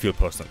how I feel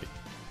personally.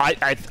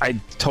 I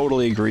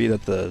totally agree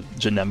that the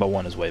Janemba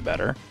one is way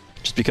better,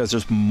 just because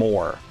there's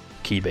more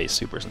key-based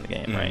supers in the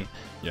game, right?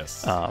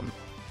 Yes.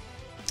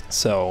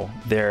 So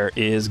there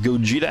is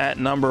Gogeta at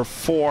number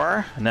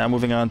 4. Now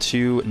moving on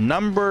to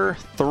number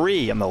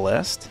 3 on the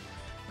list,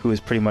 who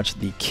is pretty much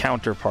the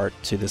counterpart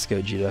to this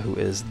Gogeta, who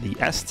is the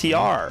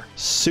STR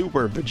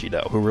Super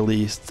Vegito, who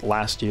released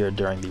last year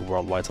during the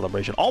Worldwide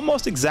Celebration.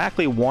 Almost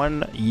exactly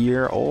 1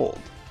 year old.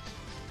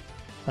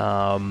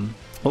 A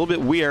little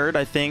bit weird,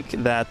 I think,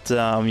 that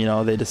you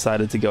know, they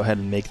decided to go ahead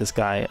and make this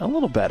guy a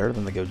little better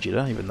than the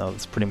Gogeta, even though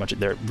it's pretty much,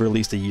 they're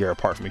released a year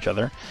apart from each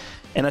other.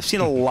 And I've seen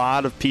a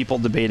lot of people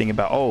debating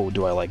about, oh,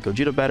 do I like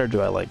Gogeta better?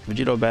 Do I like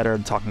Vegito better?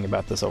 Talking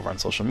about this over on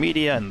social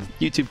media and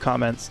YouTube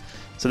comments.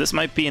 So this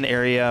might be an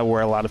area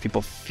where a lot of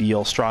people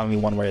feel strongly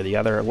one way or the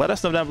other. Let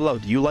us know down below.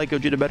 Do you like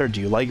Gogeta better? Do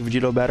you like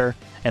Vegito better?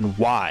 And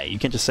why? You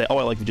can't just say, oh,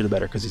 I like Vegeta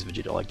better because he's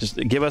Vegito. Like, just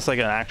give us like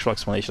an actual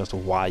explanation as to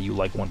why you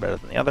like one better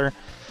than the other.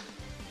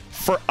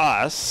 For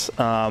us,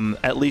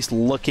 at least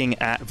looking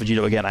at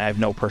Vegito, again, I have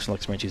no personal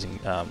experience using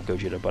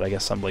Gogeta, but I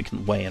guess somebody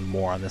can weigh in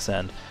more on this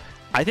end.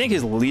 I think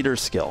his leader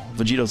skill,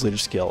 Vegito's leader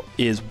skill,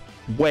 is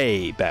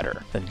way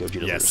better than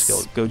Gogeta's leader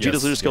skill.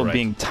 Gogeta's leader skill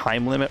being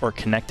Time Limit or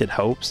Connected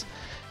Hopes.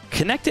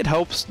 Connected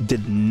Hopes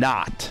did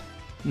not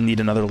need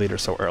another leader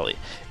so early.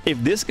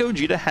 If this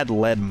Gogeta had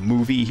led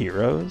movie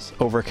heroes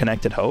over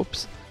Connected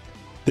Hopes,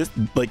 this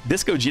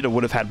Gogeta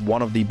would have had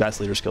one of the best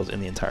leader skills in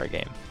the entire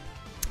game.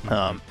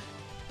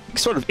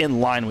 Sort of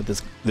in line with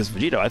this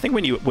Vegito. I think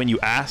when you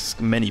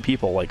ask many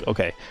people, like,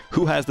 okay,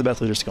 who has the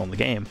best leader skill in the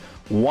game,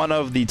 one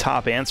of the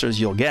top answers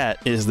you'll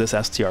get is this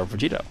STR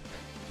Vegito,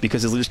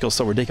 because his leader skill is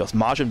so ridiculous.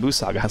 Majin Buu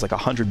Saga has like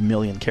 100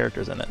 million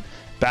characters in it.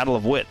 Battle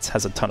of Wits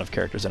has a ton of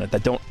characters in it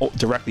that don't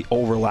directly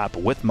overlap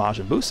with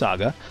Majin Buu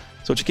Saga,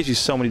 so it just gives you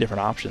so many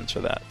different options for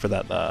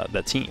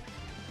that team.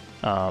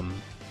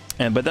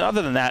 But then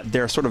other than that,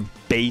 their sort of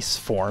base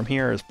form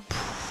here is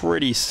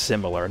pretty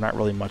similar. Not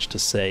really much to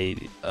say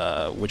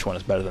which one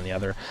is better than the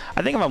other.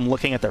 I think if I'm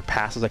looking at their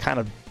passes, I kind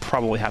of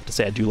probably have to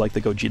say I do like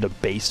the Gogeta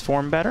base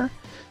form better,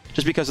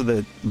 just because of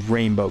the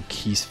Rainbow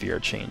Key Sphere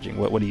changing.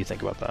 What do you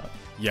think about that?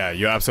 Yeah,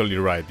 you're absolutely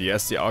right. The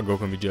STR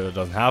Goku Vegeta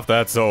doesn't have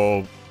that,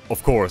 so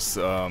of course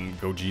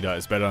Gogeta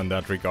is better in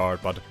that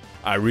regard, but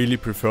I really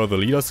prefer the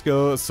leader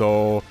skill,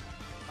 so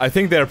I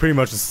think they're pretty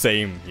much the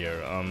same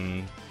here.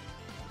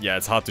 Yeah,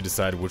 it's hard to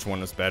decide which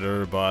one is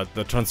better, but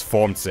the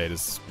transformed state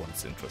is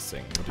what's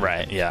interesting.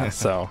 Right, yeah,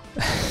 so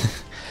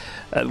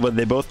well,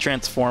 they both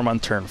transform on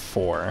turn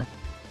 4,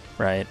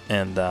 right?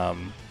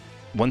 And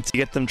once you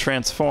get them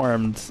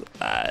transformed,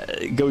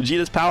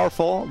 Gogeta's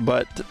powerful,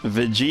 but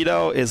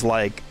Vegito is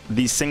like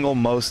the single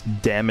most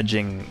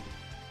damaging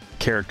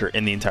character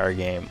in the entire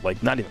game.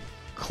 Like, not even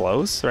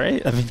close,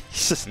 right? I mean,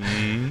 he's just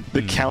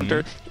the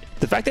counter.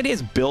 The fact that he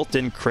has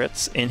built-in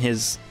crits in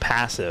his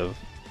passive,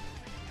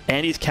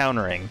 and he's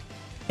countering,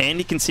 and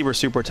he can see where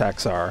super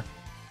attacks are.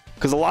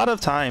 Because a lot of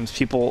times,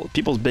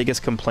 people's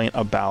biggest complaint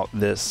about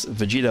this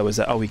Vegito is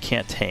that, oh, he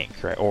can't tank,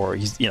 right? Or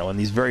he's, you know, in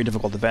these very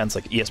difficult events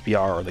like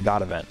ESBR or the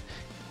God event,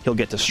 he'll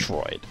get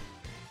destroyed.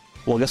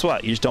 Well, guess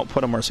what? You just don't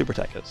put him where super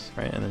attack is,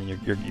 right? And then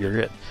you're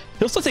good.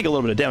 He'll still take a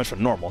little bit of damage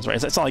from normals,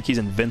 right? It's not like he's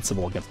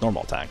invincible against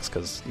normal attacks,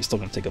 because he's still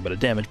going to take a bit of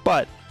damage,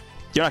 but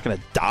you're not going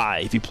to die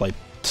if you play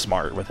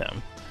smart with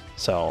him.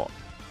 So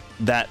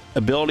that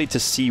ability to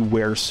see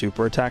where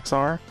super attacks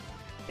are,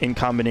 in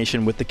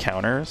combination with the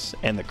counters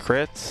and the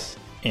crits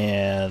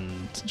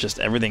and just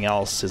everything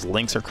else, his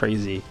links are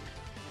crazy.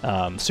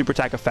 Super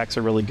attack effects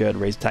are really good.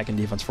 Raise attack and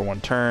defense for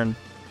 1 turn.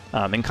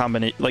 in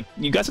combination. Like,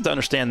 you guys have to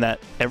understand that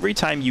every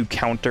time you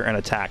counter an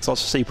attack, so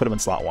let's just say you put him in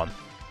slot 1.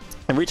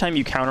 Every time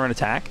you counter an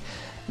attack,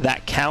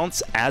 that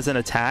counts as an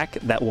attack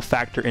that will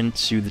factor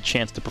into the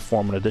chance to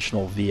perform an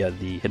additional via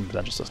the hidden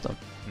potential system.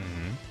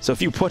 So if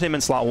you put him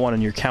in slot 1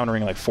 and you're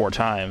countering like 4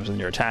 times and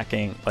you're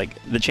attacking,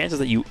 like, the chances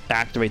that you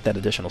activate that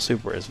additional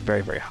super is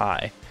very, very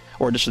high,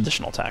 or just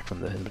additional attack from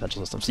the hidden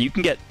potential system. So you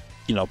can get,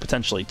 you know,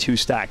 potentially 2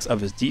 stacks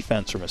of his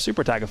defense from his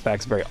super attack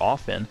effects very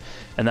often,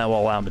 and that will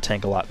allow him to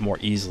tank a lot more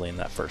easily in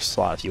that first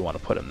slot if you want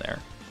to put him there.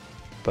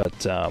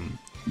 But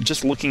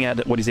just looking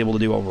at what he's able to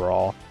do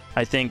overall,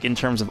 I think in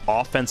terms of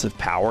offensive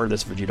power,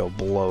 this Vegito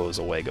blows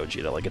away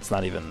Gogeta. Like, it's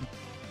not even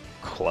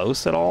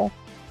close at all.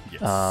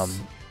 Yes.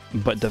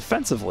 But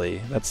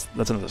defensively, that's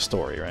another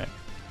story, right?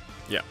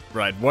 Yeah,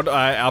 right. What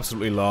I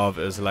absolutely love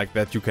is like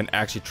that you can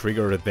actually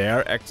trigger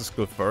their active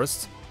skill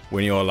first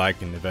when you're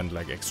like in an event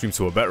like Extreme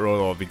Super Battle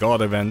Royale or the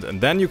God event,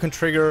 and then you can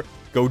trigger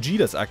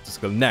Gogeta's active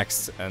skill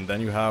next, and then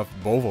you have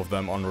both of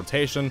them on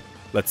rotation.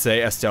 Let's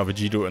say STR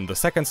Vegito in the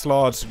second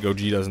slot,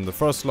 Gogeta's in the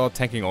first slot,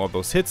 tanking all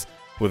those hits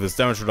with his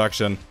damage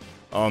reduction.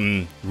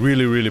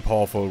 Really, really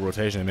powerful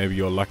rotation, and maybe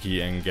you're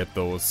lucky and get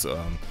those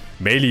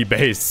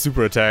melee-based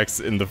super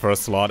attacks in the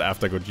first slot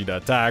after Gogeta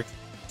attacked.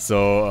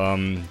 So,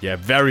 yeah,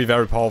 very,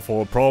 very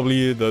powerful.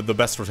 Probably the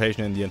best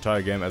rotation in the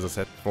entire game, as I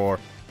said before.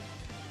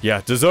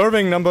 Yeah,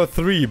 deserving number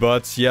 3,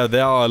 but yeah,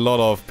 there are a lot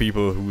of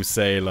people who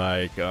say,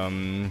 like,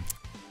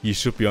 he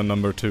should be on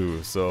number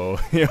 2. So,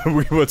 yeah,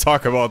 we will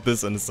talk about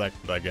this in a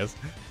second, I guess.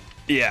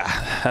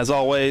 Yeah, as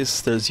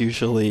always, there's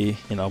usually,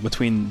 you know,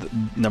 between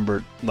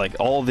the like,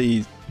 all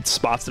the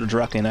spots that are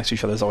directly next to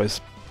each other, there's always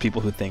people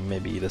who think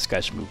maybe this guy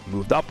should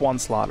moved up 1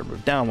 slot or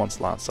moved down 1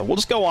 slot. So we'll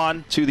just go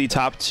on to the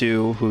top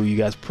 2, who you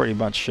guys pretty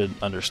much should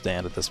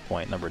understand at this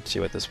point. Number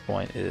 2 at this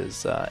point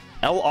is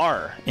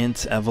LR,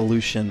 Int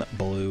Evolution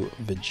Blue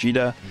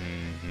Vegeta,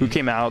 who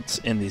came out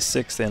in the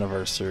 6th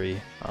anniversary.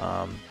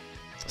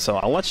 So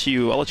I'll let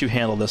you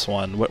handle this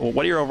one.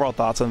 What are your overall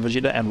thoughts on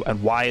Vegeta,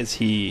 and why is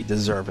he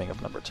deserving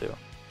of number 2?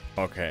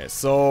 Okay,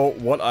 so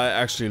what I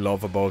actually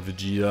love about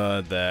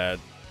Vegeta, that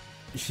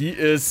he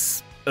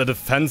is a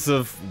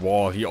defensive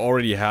wall. He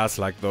already has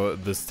like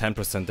this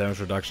 10% damage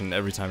reduction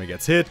every time he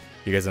gets hit.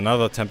 He gets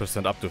another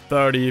 10% up to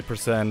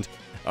 30%.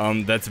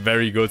 That's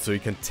very good, so he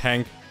can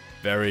tank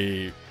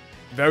very,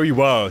 very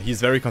well.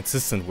 He's very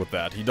consistent with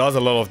that. He does a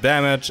lot of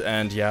damage,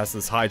 and he has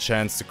this high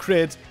chance to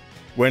crit.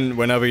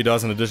 Whenever he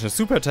does an additional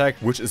super attack,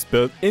 which is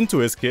built into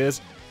his kit,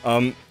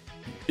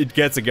 it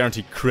gets a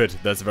guaranteed crit.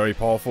 That's very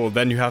powerful.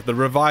 Then you have the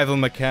revival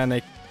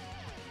mechanic.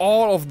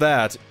 All of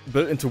that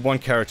built into one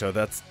character.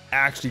 That's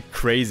actually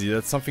crazy.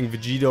 That's something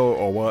Vegito,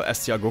 or well,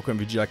 STR Goku and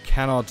Vegeta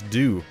cannot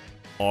do.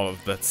 All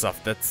of that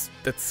stuff. That's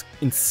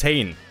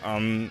insane.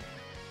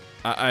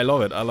 I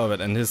love it. I love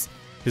it. And his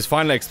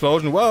final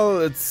explosion, well,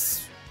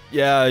 it's,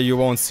 yeah, you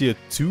won't see it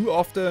too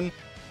often,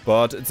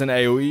 but it's an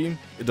AoE.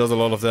 It does a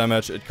lot of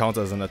damage. It counts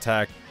as an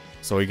attack.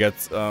 So he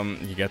gets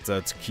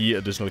that key,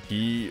 additional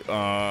key.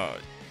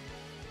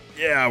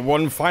 Yeah,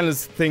 one final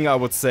thing I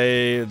would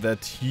say,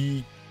 that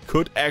he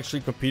could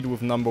actually compete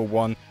with number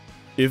 1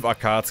 if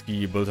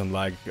Akatsuki built him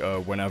like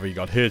whenever he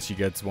got hit, he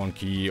gets 1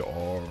 key,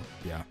 or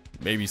yeah,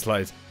 maybe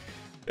slight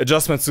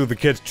adjustments to the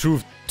kit.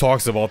 Truth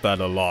talks about that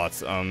a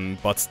lot,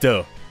 but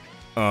still,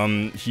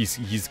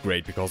 he's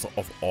great because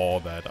of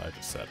all that I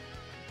just said.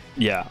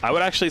 Yeah, I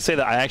would actually say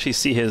that I actually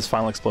see his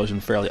final explosion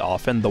fairly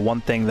often. The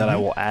one thing that I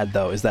will add,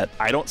 though, is that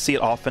I don't see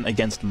it often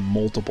against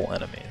multiple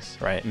enemies,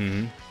 right?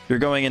 You're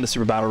going into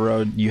Super Battle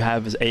Road, you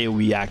have his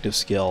AoE active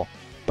skill.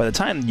 By the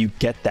time you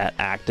get that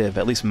active,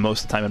 at least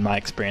most of the time in my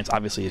experience,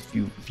 obviously if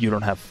you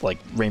don't have like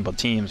rainbow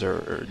teams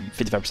or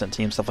 55%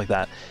 teams, stuff like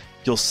that,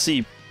 you'll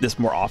see this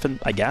more often,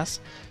 I guess.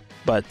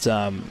 But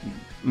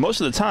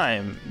most of the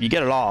time, you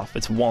get it off,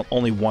 it's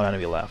only 1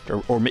 enemy left,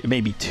 or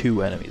maybe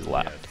 2 enemies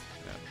left.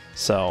 Yeah.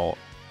 So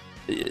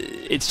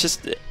it's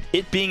just,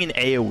 it being an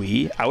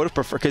AoE, I would have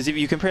preferred, because if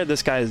you compare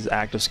this guy's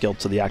active skill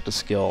to the active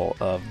skill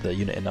of the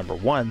unit in number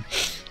 1,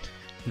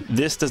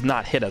 this does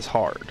not hit as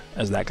hard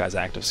as that guy's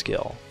active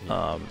skill,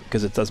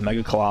 because it does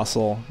Mega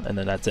Colossal, and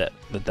then that's it.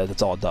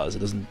 That's all it does.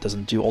 It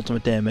doesn't do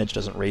ultimate damage,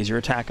 doesn't raise your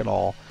attack at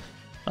all.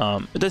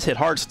 It does hit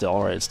hard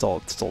still, right? It's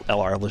still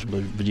LR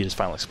Vegeta's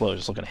final explosion.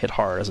 It's still going to hit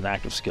hard as an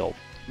active skill,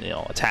 you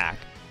know, attack.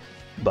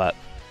 But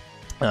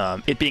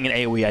it being an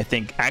AoE, I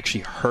think,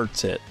 actually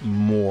hurts it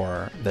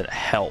more than it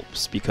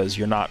helps, because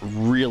you're not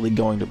really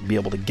going to be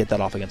able to get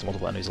that off against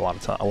multiple enemies a lot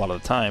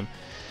of the time.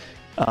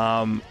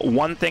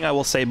 One thing I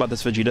will say about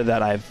this Vegeta,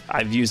 that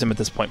I've used him at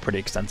this point pretty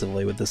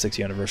extensively, with the 6th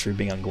year anniversary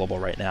being on global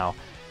right now.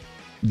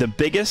 The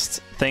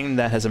biggest thing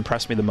that has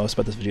impressed me the most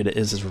about this Vegeta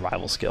is his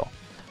revival skill.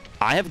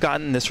 I have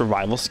gotten this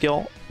revival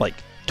skill like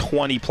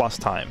 20 plus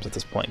times at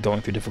this point,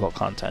 going through difficult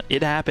content.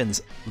 It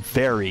happens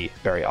very,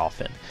 very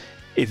often.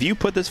 If you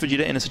put this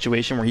Vegeta in a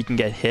situation where he can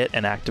get hit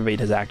and activate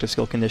his active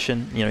skill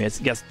condition, you know,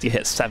 he gets to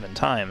hit 7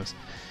 times.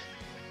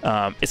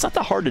 It's not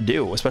that hard to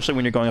do, especially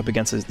when you're going up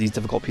against these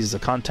difficult pieces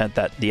of content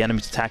that the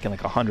enemy's attacking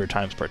like 100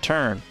 times per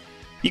turn.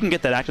 You can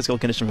get that active skill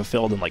condition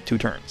fulfilled in like 2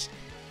 turns.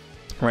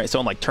 right? So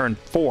on like turn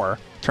 4,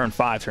 turn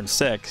 5, turn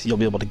 6, you'll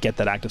be able to get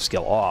that active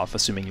skill off,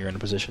 assuming you're in a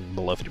position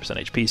below 50%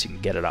 HP, so you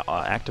can get it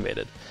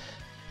activated.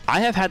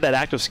 I have had that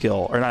active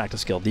skill, or not active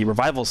skill, the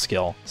revival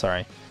skill,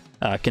 sorry,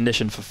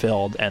 condition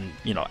fulfilled and,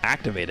 you know,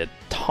 activated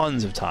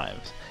tons of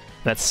times.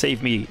 That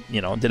saved me,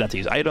 you know, didn't have to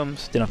use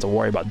items, didn't have to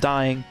worry about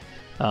dying.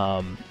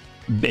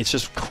 It's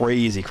just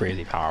crazy,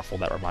 crazy powerful,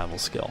 that revival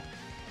skill.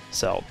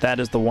 So that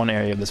is the one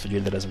area of this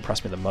Vegeta that has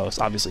impressed me the most.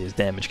 Obviously, his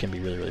damage can be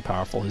really, really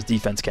powerful. His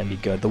defense can be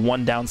good. The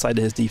one downside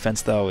to his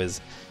defense, though,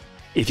 is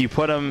if you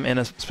put him in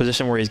a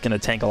position where he's going to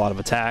tank a lot of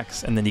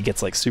attacks, and then he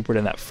gets like supered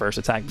in that first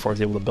attack before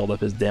he's able to build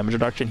up his damage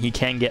reduction, he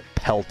can get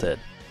pelted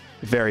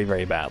very,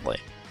 very badly.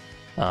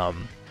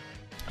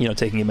 You know,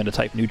 taking him into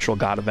type neutral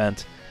God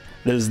event.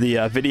 There's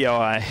the video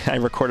I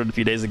recorded a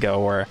few days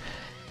ago where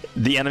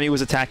the enemy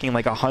was attacking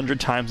like 100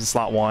 times in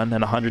slot 1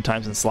 and 100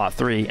 times in slot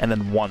 3 and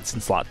then once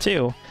in slot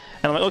 2.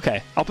 And I'm like,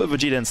 okay, I'll put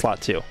Vegeta in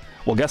slot 2.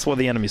 Well, guess what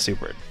the enemy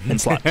supered in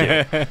slot 2?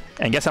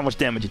 And guess how much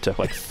damage he took?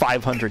 Like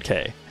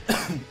 500k.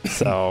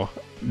 So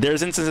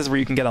there's instances where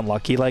you can get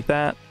unlucky like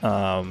that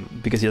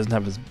because he doesn't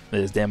have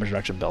his damage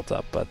reduction built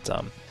up. But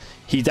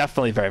he's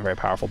definitely very, very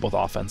powerful both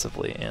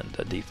offensively and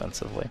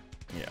defensively.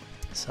 Yeah.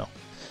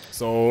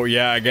 So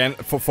yeah, again,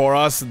 for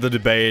us, the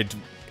debate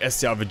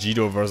STR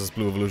Vegito versus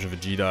Blue Evolution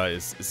Vegeta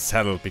is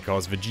settled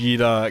because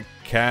Vegeta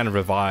can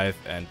revive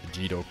and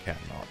Vegito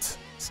cannot.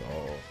 So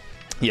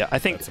yeah, I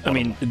think, I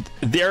mean,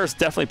 there's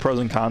definitely pros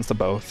and cons to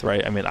both,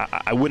 right? I mean,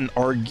 I wouldn't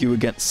argue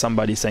against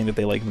somebody saying that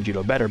they like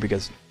Vegito better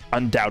because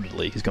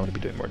undoubtedly he's going to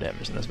be doing more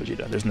damage than this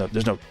Vegeta. There's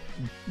no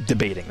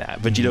debating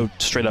that. Vegito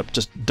straight up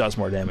just does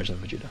more damage than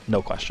Vegeta,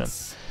 no question.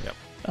 Yep.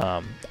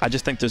 I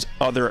just think there's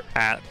other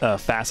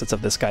facets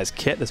of this guy's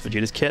kit, this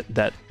Vegeta's kit,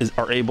 that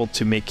are able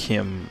to make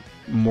him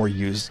more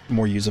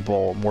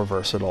usable, more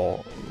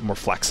versatile, more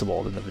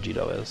flexible than the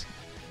Vegito is.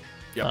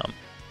 Yep.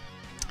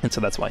 And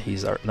so that's why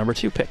he's our number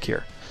 2 pick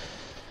here.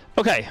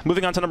 Okay,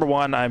 moving on to number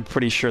 1. I'm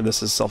pretty sure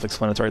this is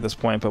self-explanatory at this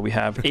point, but we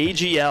have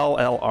AGLLRUI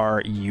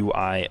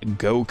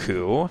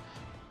Goku,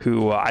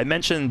 who I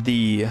mentioned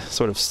the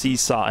sort of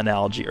seesaw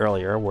analogy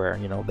earlier, where,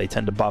 you know, they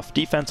tend to buff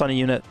defense on a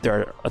unit,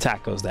 their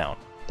attack goes down.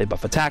 They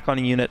buff attack on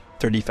a unit,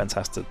 their defense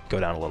has to go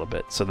down a little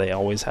bit. So they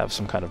always have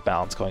some kind of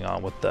balance going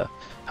on with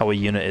how a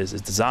unit is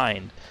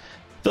designed.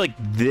 I feel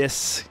like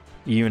this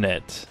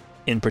unit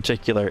in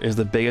particular is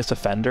the biggest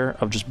offender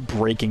of just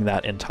breaking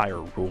that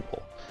entire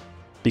rule.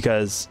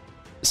 Because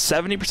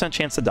 70%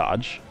 chance to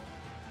dodge,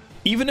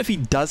 even if he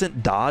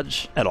doesn't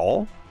dodge at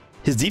all,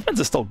 his defense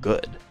is still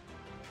good.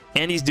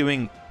 And he's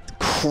doing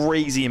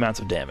crazy amounts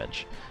of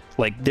damage.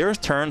 Like, there's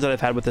turns that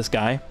I've had with this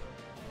guy,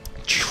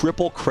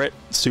 triple crit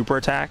super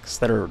attacks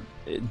that are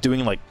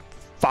doing like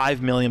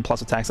 5 million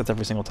plus attacks that's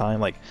every single time.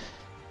 Like,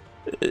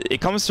 it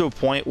comes to a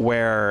point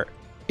where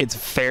it's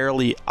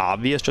fairly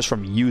obvious just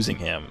from using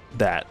him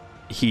that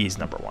he's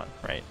number 1,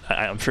 right?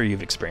 I'm sure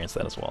you've experienced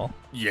that as well.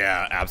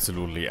 Yeah,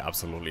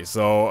 absolutely.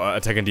 So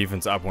attack and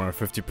defense up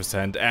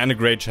 150% and a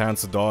great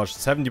chance to dodge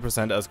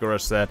 70%, as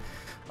Goresh said.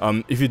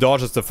 If he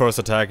dodges the first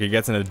attack, he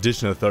gets an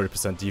additional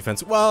 30%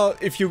 defense. Well,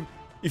 if you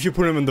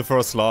put him in the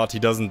first slot, he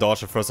doesn't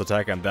dodge the first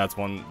attack, and that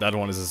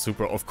one is a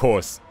super. Of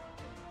course,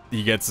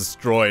 he gets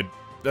destroyed.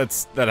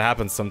 That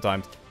happens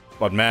sometimes.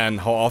 But man,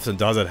 how often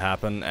does it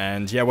happen?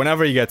 And yeah,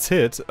 whenever he gets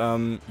hit,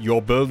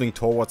 you're building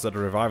towards that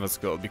revival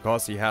skill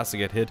because he has to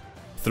get hit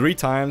 3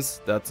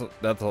 times. That's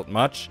not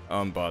much.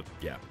 But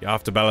yeah, you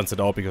have to balance it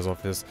out because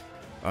of his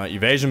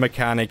evasion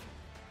mechanic.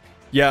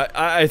 Yeah,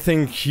 I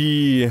think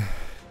he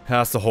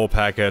has the whole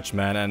package,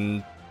 man,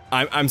 and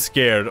I'm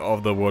scared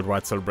of the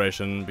worldwide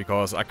celebration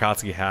because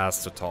Akatsuki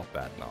has to top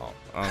that now.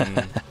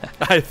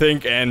 I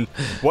think, and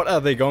what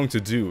are they going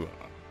to do?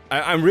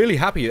 I'm really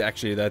happy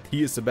actually that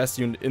he is the best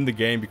unit in the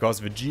game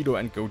because Vegito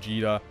and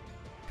Gogeta,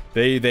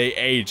 they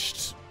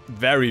aged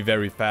very,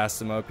 very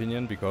fast in my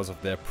opinion because of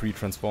their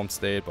pre-transformed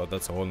state, but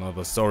that's a whole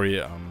nother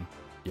story.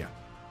 Yeah.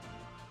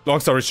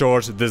 Long story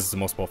short, this is the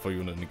most powerful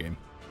unit in the game,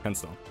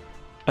 hands down.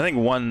 I think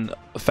one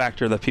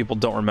factor that people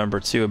don't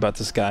remember too about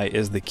this guy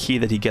is the key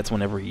that he gets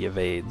whenever he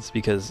evades,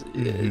 because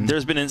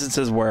there's been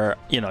instances where,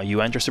 you know,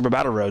 you enter Super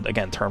Battle Road,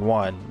 again, turn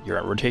 1, your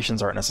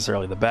rotations aren't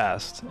necessarily the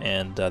best,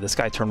 and this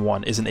guy turn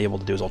 1 isn't able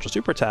to do his Ultra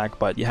Super attack,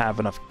 but you have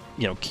enough,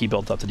 you know, key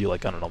built up to do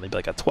like, I don't know, maybe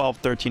like a 12,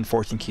 13,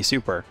 14 key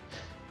super.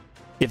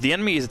 If the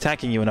enemy is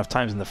attacking you enough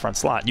times in the front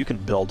slot, you can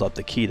build up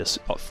the key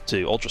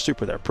to Ultra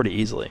Super there pretty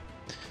easily.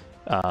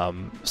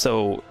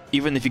 So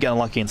even if you get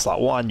unlucky in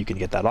slot 1, you can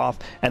get that off.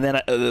 And then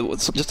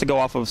just to go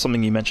off of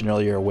something you mentioned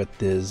earlier with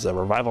his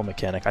revival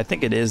mechanic, I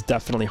think it is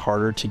definitely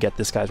harder to get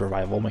this guy's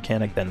revival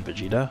mechanic than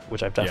Vegeta,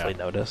 which I've definitely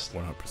noticed.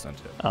 100%.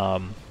 Yeah.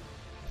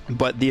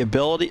 But the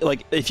ability,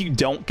 like, if you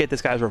don't get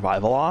this guy's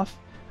revival off,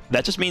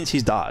 that just means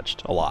he's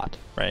dodged a lot,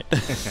 right?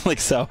 Like,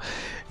 so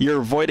you're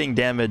avoiding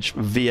damage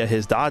via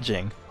his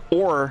dodging,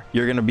 or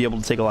you're going to be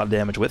able to take a lot of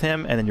damage with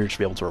him, and then you're just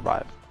be able to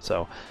revive.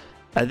 So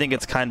I think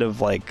it's kind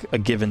of like a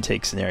give and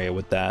take scenario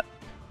with that.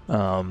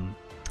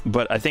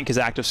 But I think his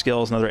active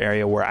skill is another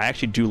area where I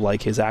actually do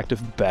like his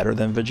active better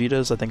than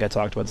Vegeta's. I think I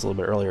talked about this a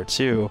little bit earlier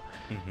too.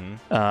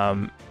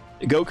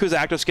 Goku's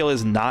active skill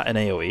is not an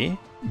AoE,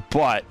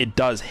 but it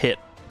does hit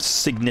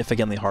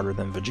significantly harder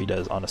than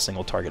Vegeta's on a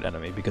single target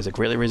enemy because it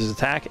greatly raises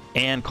attack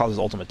and causes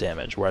ultimate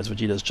damage, whereas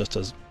Vegeta's just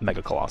does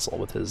Mega Colossal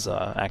with his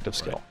active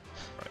skill.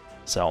 Right.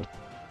 So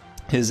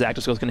his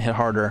active skill is going to hit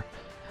harder.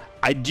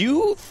 I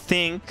do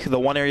think the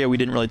one area we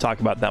didn't really talk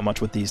about that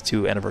much with these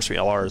two anniversary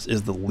LRs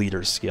is the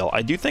leader's skill.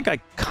 I do think I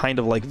kind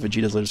of like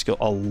Vegeta's leader skill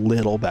a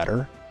little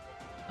better.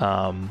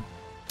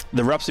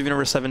 The Reps of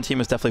Universe 7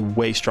 team is definitely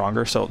way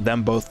stronger, so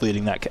them both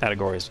leading that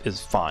category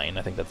is fine.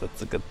 I think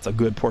that's a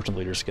good portion of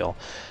leader skill.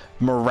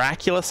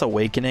 Miraculous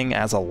Awakening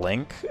as a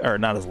Link, or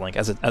not as a Link,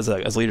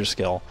 as leader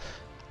skill,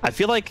 I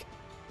feel like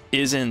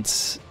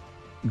isn't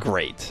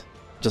great.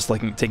 Just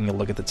like taking a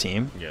look at the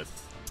team. Yes.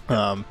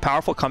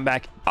 Powerful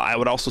Comeback, I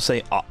would also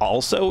say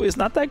also is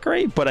not that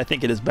great, but I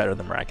think it is better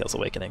than Miraculous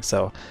Awakening.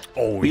 So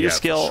leader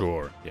skill, for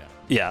sure.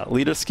 Yeah,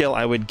 leader skill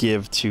I would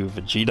give to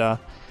Vegeta.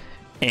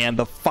 And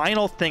the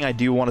final thing I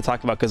do want to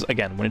talk about, because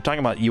again, when you're talking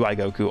about UI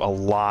Goku, a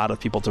lot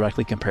of people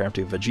directly compare him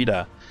to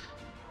Vegeta.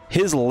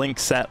 His link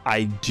set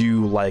I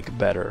do like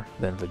better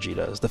than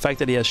Vegeta's. The fact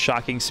that he has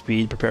Shocking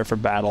Speed, Prepare for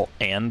Battle,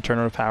 and Turn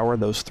of Power,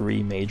 those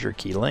three major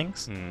key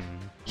links,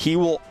 he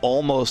will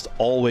almost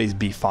always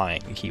be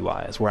fine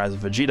key-wise. Whereas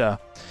Vegeta,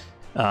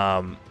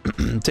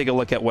 take a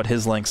look at what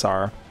his links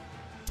are.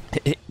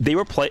 They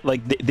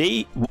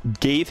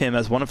gave him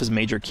as one of his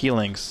major key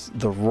links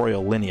the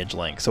Royal Lineage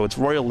link. So it's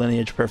Royal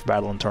Lineage, Prepare for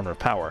Battle, and Turn of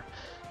Power.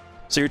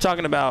 So you're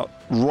talking about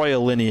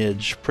Royal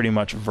Lineage pretty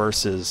much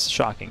versus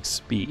Shocking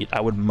Speed.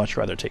 I would much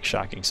rather take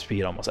Shocking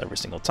Speed almost every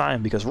single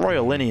time because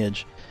Royal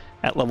Lineage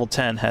at level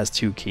 10 has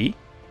 2 key,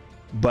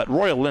 but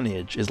Royal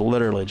Lineage is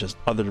literally just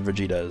other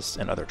Vegetas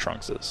and other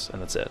Trunkses,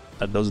 and that's it.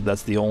 Those are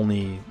the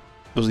only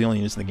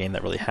units in the game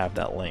that really have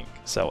that link.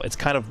 So it's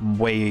kind of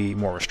way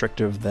more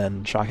restrictive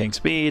than Shocking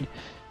Speed.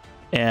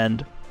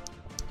 And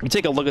you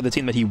take a look at the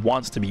team that he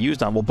wants to be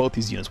used on. Well, both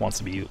these units want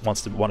to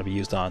be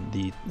used on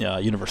the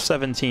Universe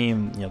 7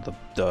 team,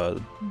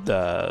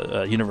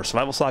 the Universe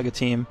Survival Saga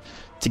team,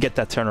 to get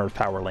that Turn of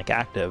Power link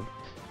active.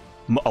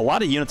 A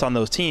lot of units on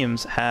those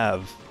teams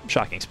have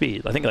Shocking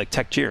Speed. I think like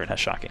Tech Jiren has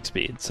Shocking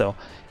Speed. So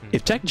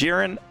if Tech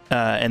Jiren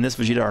and this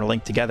Vegeta are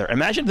linked together,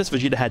 imagine if this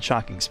Vegeta had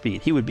Shocking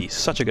Speed. He would be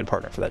such a good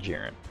partner for that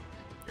Jiren.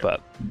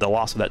 But the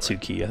loss of that 2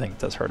 key, I think,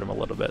 does hurt him a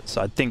little bit.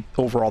 So I think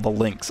overall the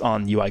links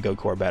on UI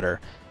Goku are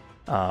better.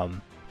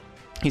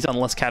 He's on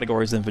less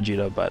categories than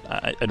Vegeta, but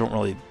I don't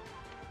really...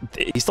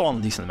 He's still on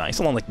a decent amount. He's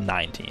still on like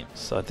 9 teams,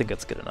 so I think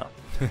that's good enough.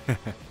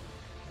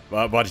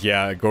 but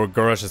yeah,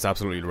 Goresh is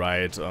absolutely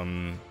right.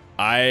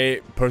 I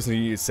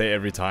personally say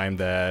every time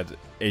that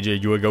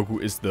AJ UI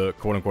Goku is the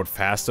quote-unquote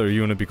faster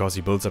unit because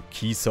he builds up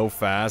key so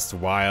fast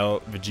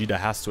while Vegeta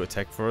has to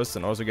attack first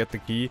and also get the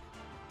key.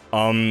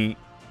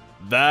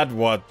 That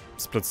what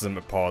splits them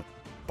apart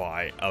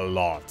by a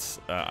lot,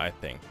 I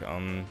think.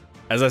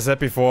 As I said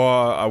before,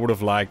 I would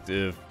have liked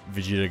if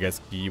Vegeta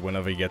gets key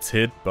whenever he gets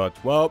hit, but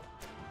well,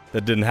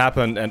 that didn't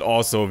happen. And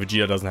also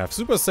Vegeta doesn't have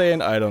Super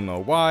Saiyan, I don't know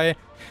why.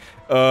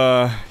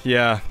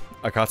 Yeah,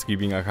 Akatsuki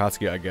being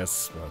Akatsuki, I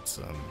guess, but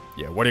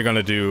yeah, what are you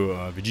gonna do?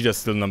 Vegeta's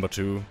still number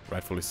 2,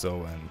 rightfully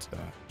so, and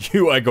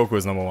UI Goku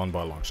is number 1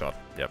 by a long shot.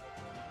 Yep.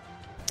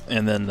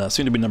 And then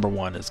soon to be number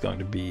 1 is going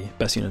to be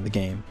best unit in the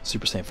game,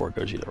 Super Saiyan 4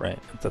 Gogeta, right?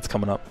 That's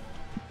coming up.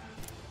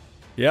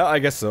 Yeah, I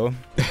guess so.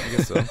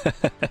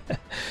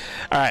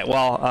 All right.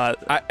 Well,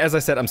 as I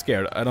said, I'm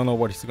scared. I don't know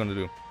what he's gonna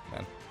do,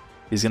 man.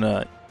 He's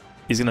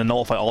gonna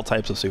nullify all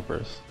types of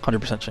supers.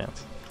 100%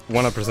 chance.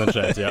 100%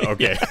 chance. Yeah.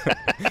 Okay.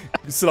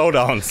 slow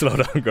down,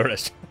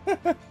 Goresh.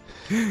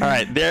 All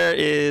right, there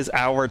is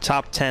our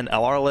top 10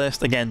 LR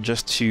list. Again,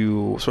 just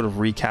to sort of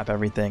recap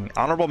everything.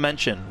 Honorable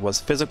mention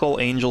was Physical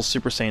Angel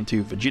Super Saiyan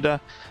 2 Vegeta.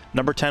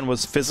 Number 10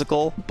 was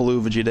Physical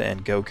Blue Vegeta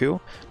and Goku.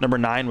 Number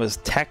 9 was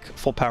Tech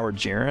Full Power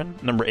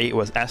Jiren. Number 8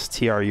 was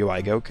STR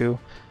UI Goku.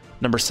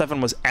 Number 7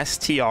 was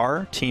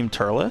STR Team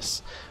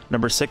Turles.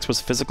 Number 6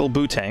 was Physical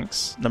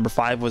Bootanks. Number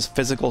 5 was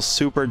Physical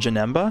Super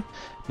Janemba.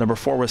 Number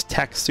 4 was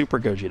Tech Super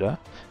Gogeta.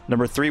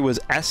 Number 3 was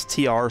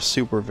STR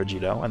Super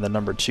Vegito. And then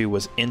number 2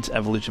 was Int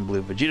Evolution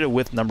Blue Vegeta,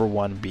 with number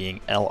 1 being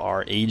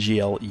LR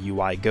AGL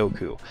UI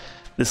Goku.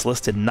 This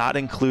list did not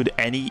include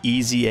any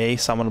EZA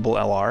summonable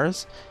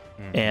LRs.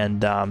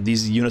 And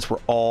these units were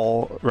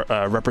all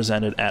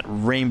represented at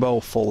Rainbow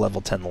full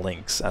level 10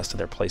 links as to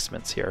their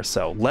placements here.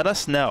 So let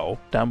us know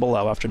down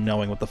below after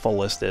knowing what the full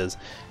list is.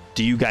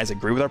 Do you guys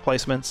agree with our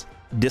placements?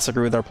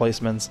 Disagree with our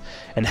placements?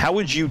 And how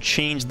would you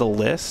change the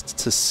list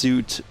to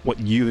suit what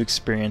you've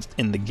experienced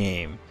in the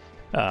game?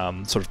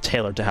 Sort of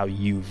tailored to how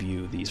you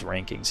view these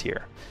rankings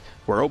here.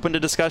 We're open to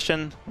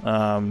discussion.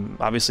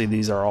 Obviously,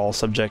 these are all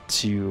subject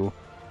to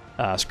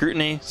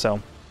scrutiny, so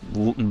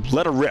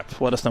let her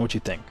rip. Let us know what you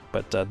think.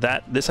 But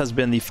this has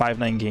been the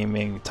 5-9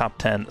 Gaming Top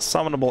 10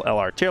 Summonable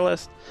LR tier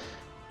list.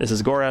 This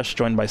is Goresh,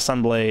 joined by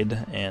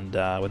Sunblade, and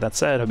with that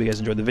said, hope you guys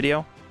enjoyed the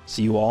video.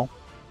 See you all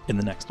in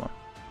the next one.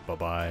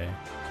 Bye-bye.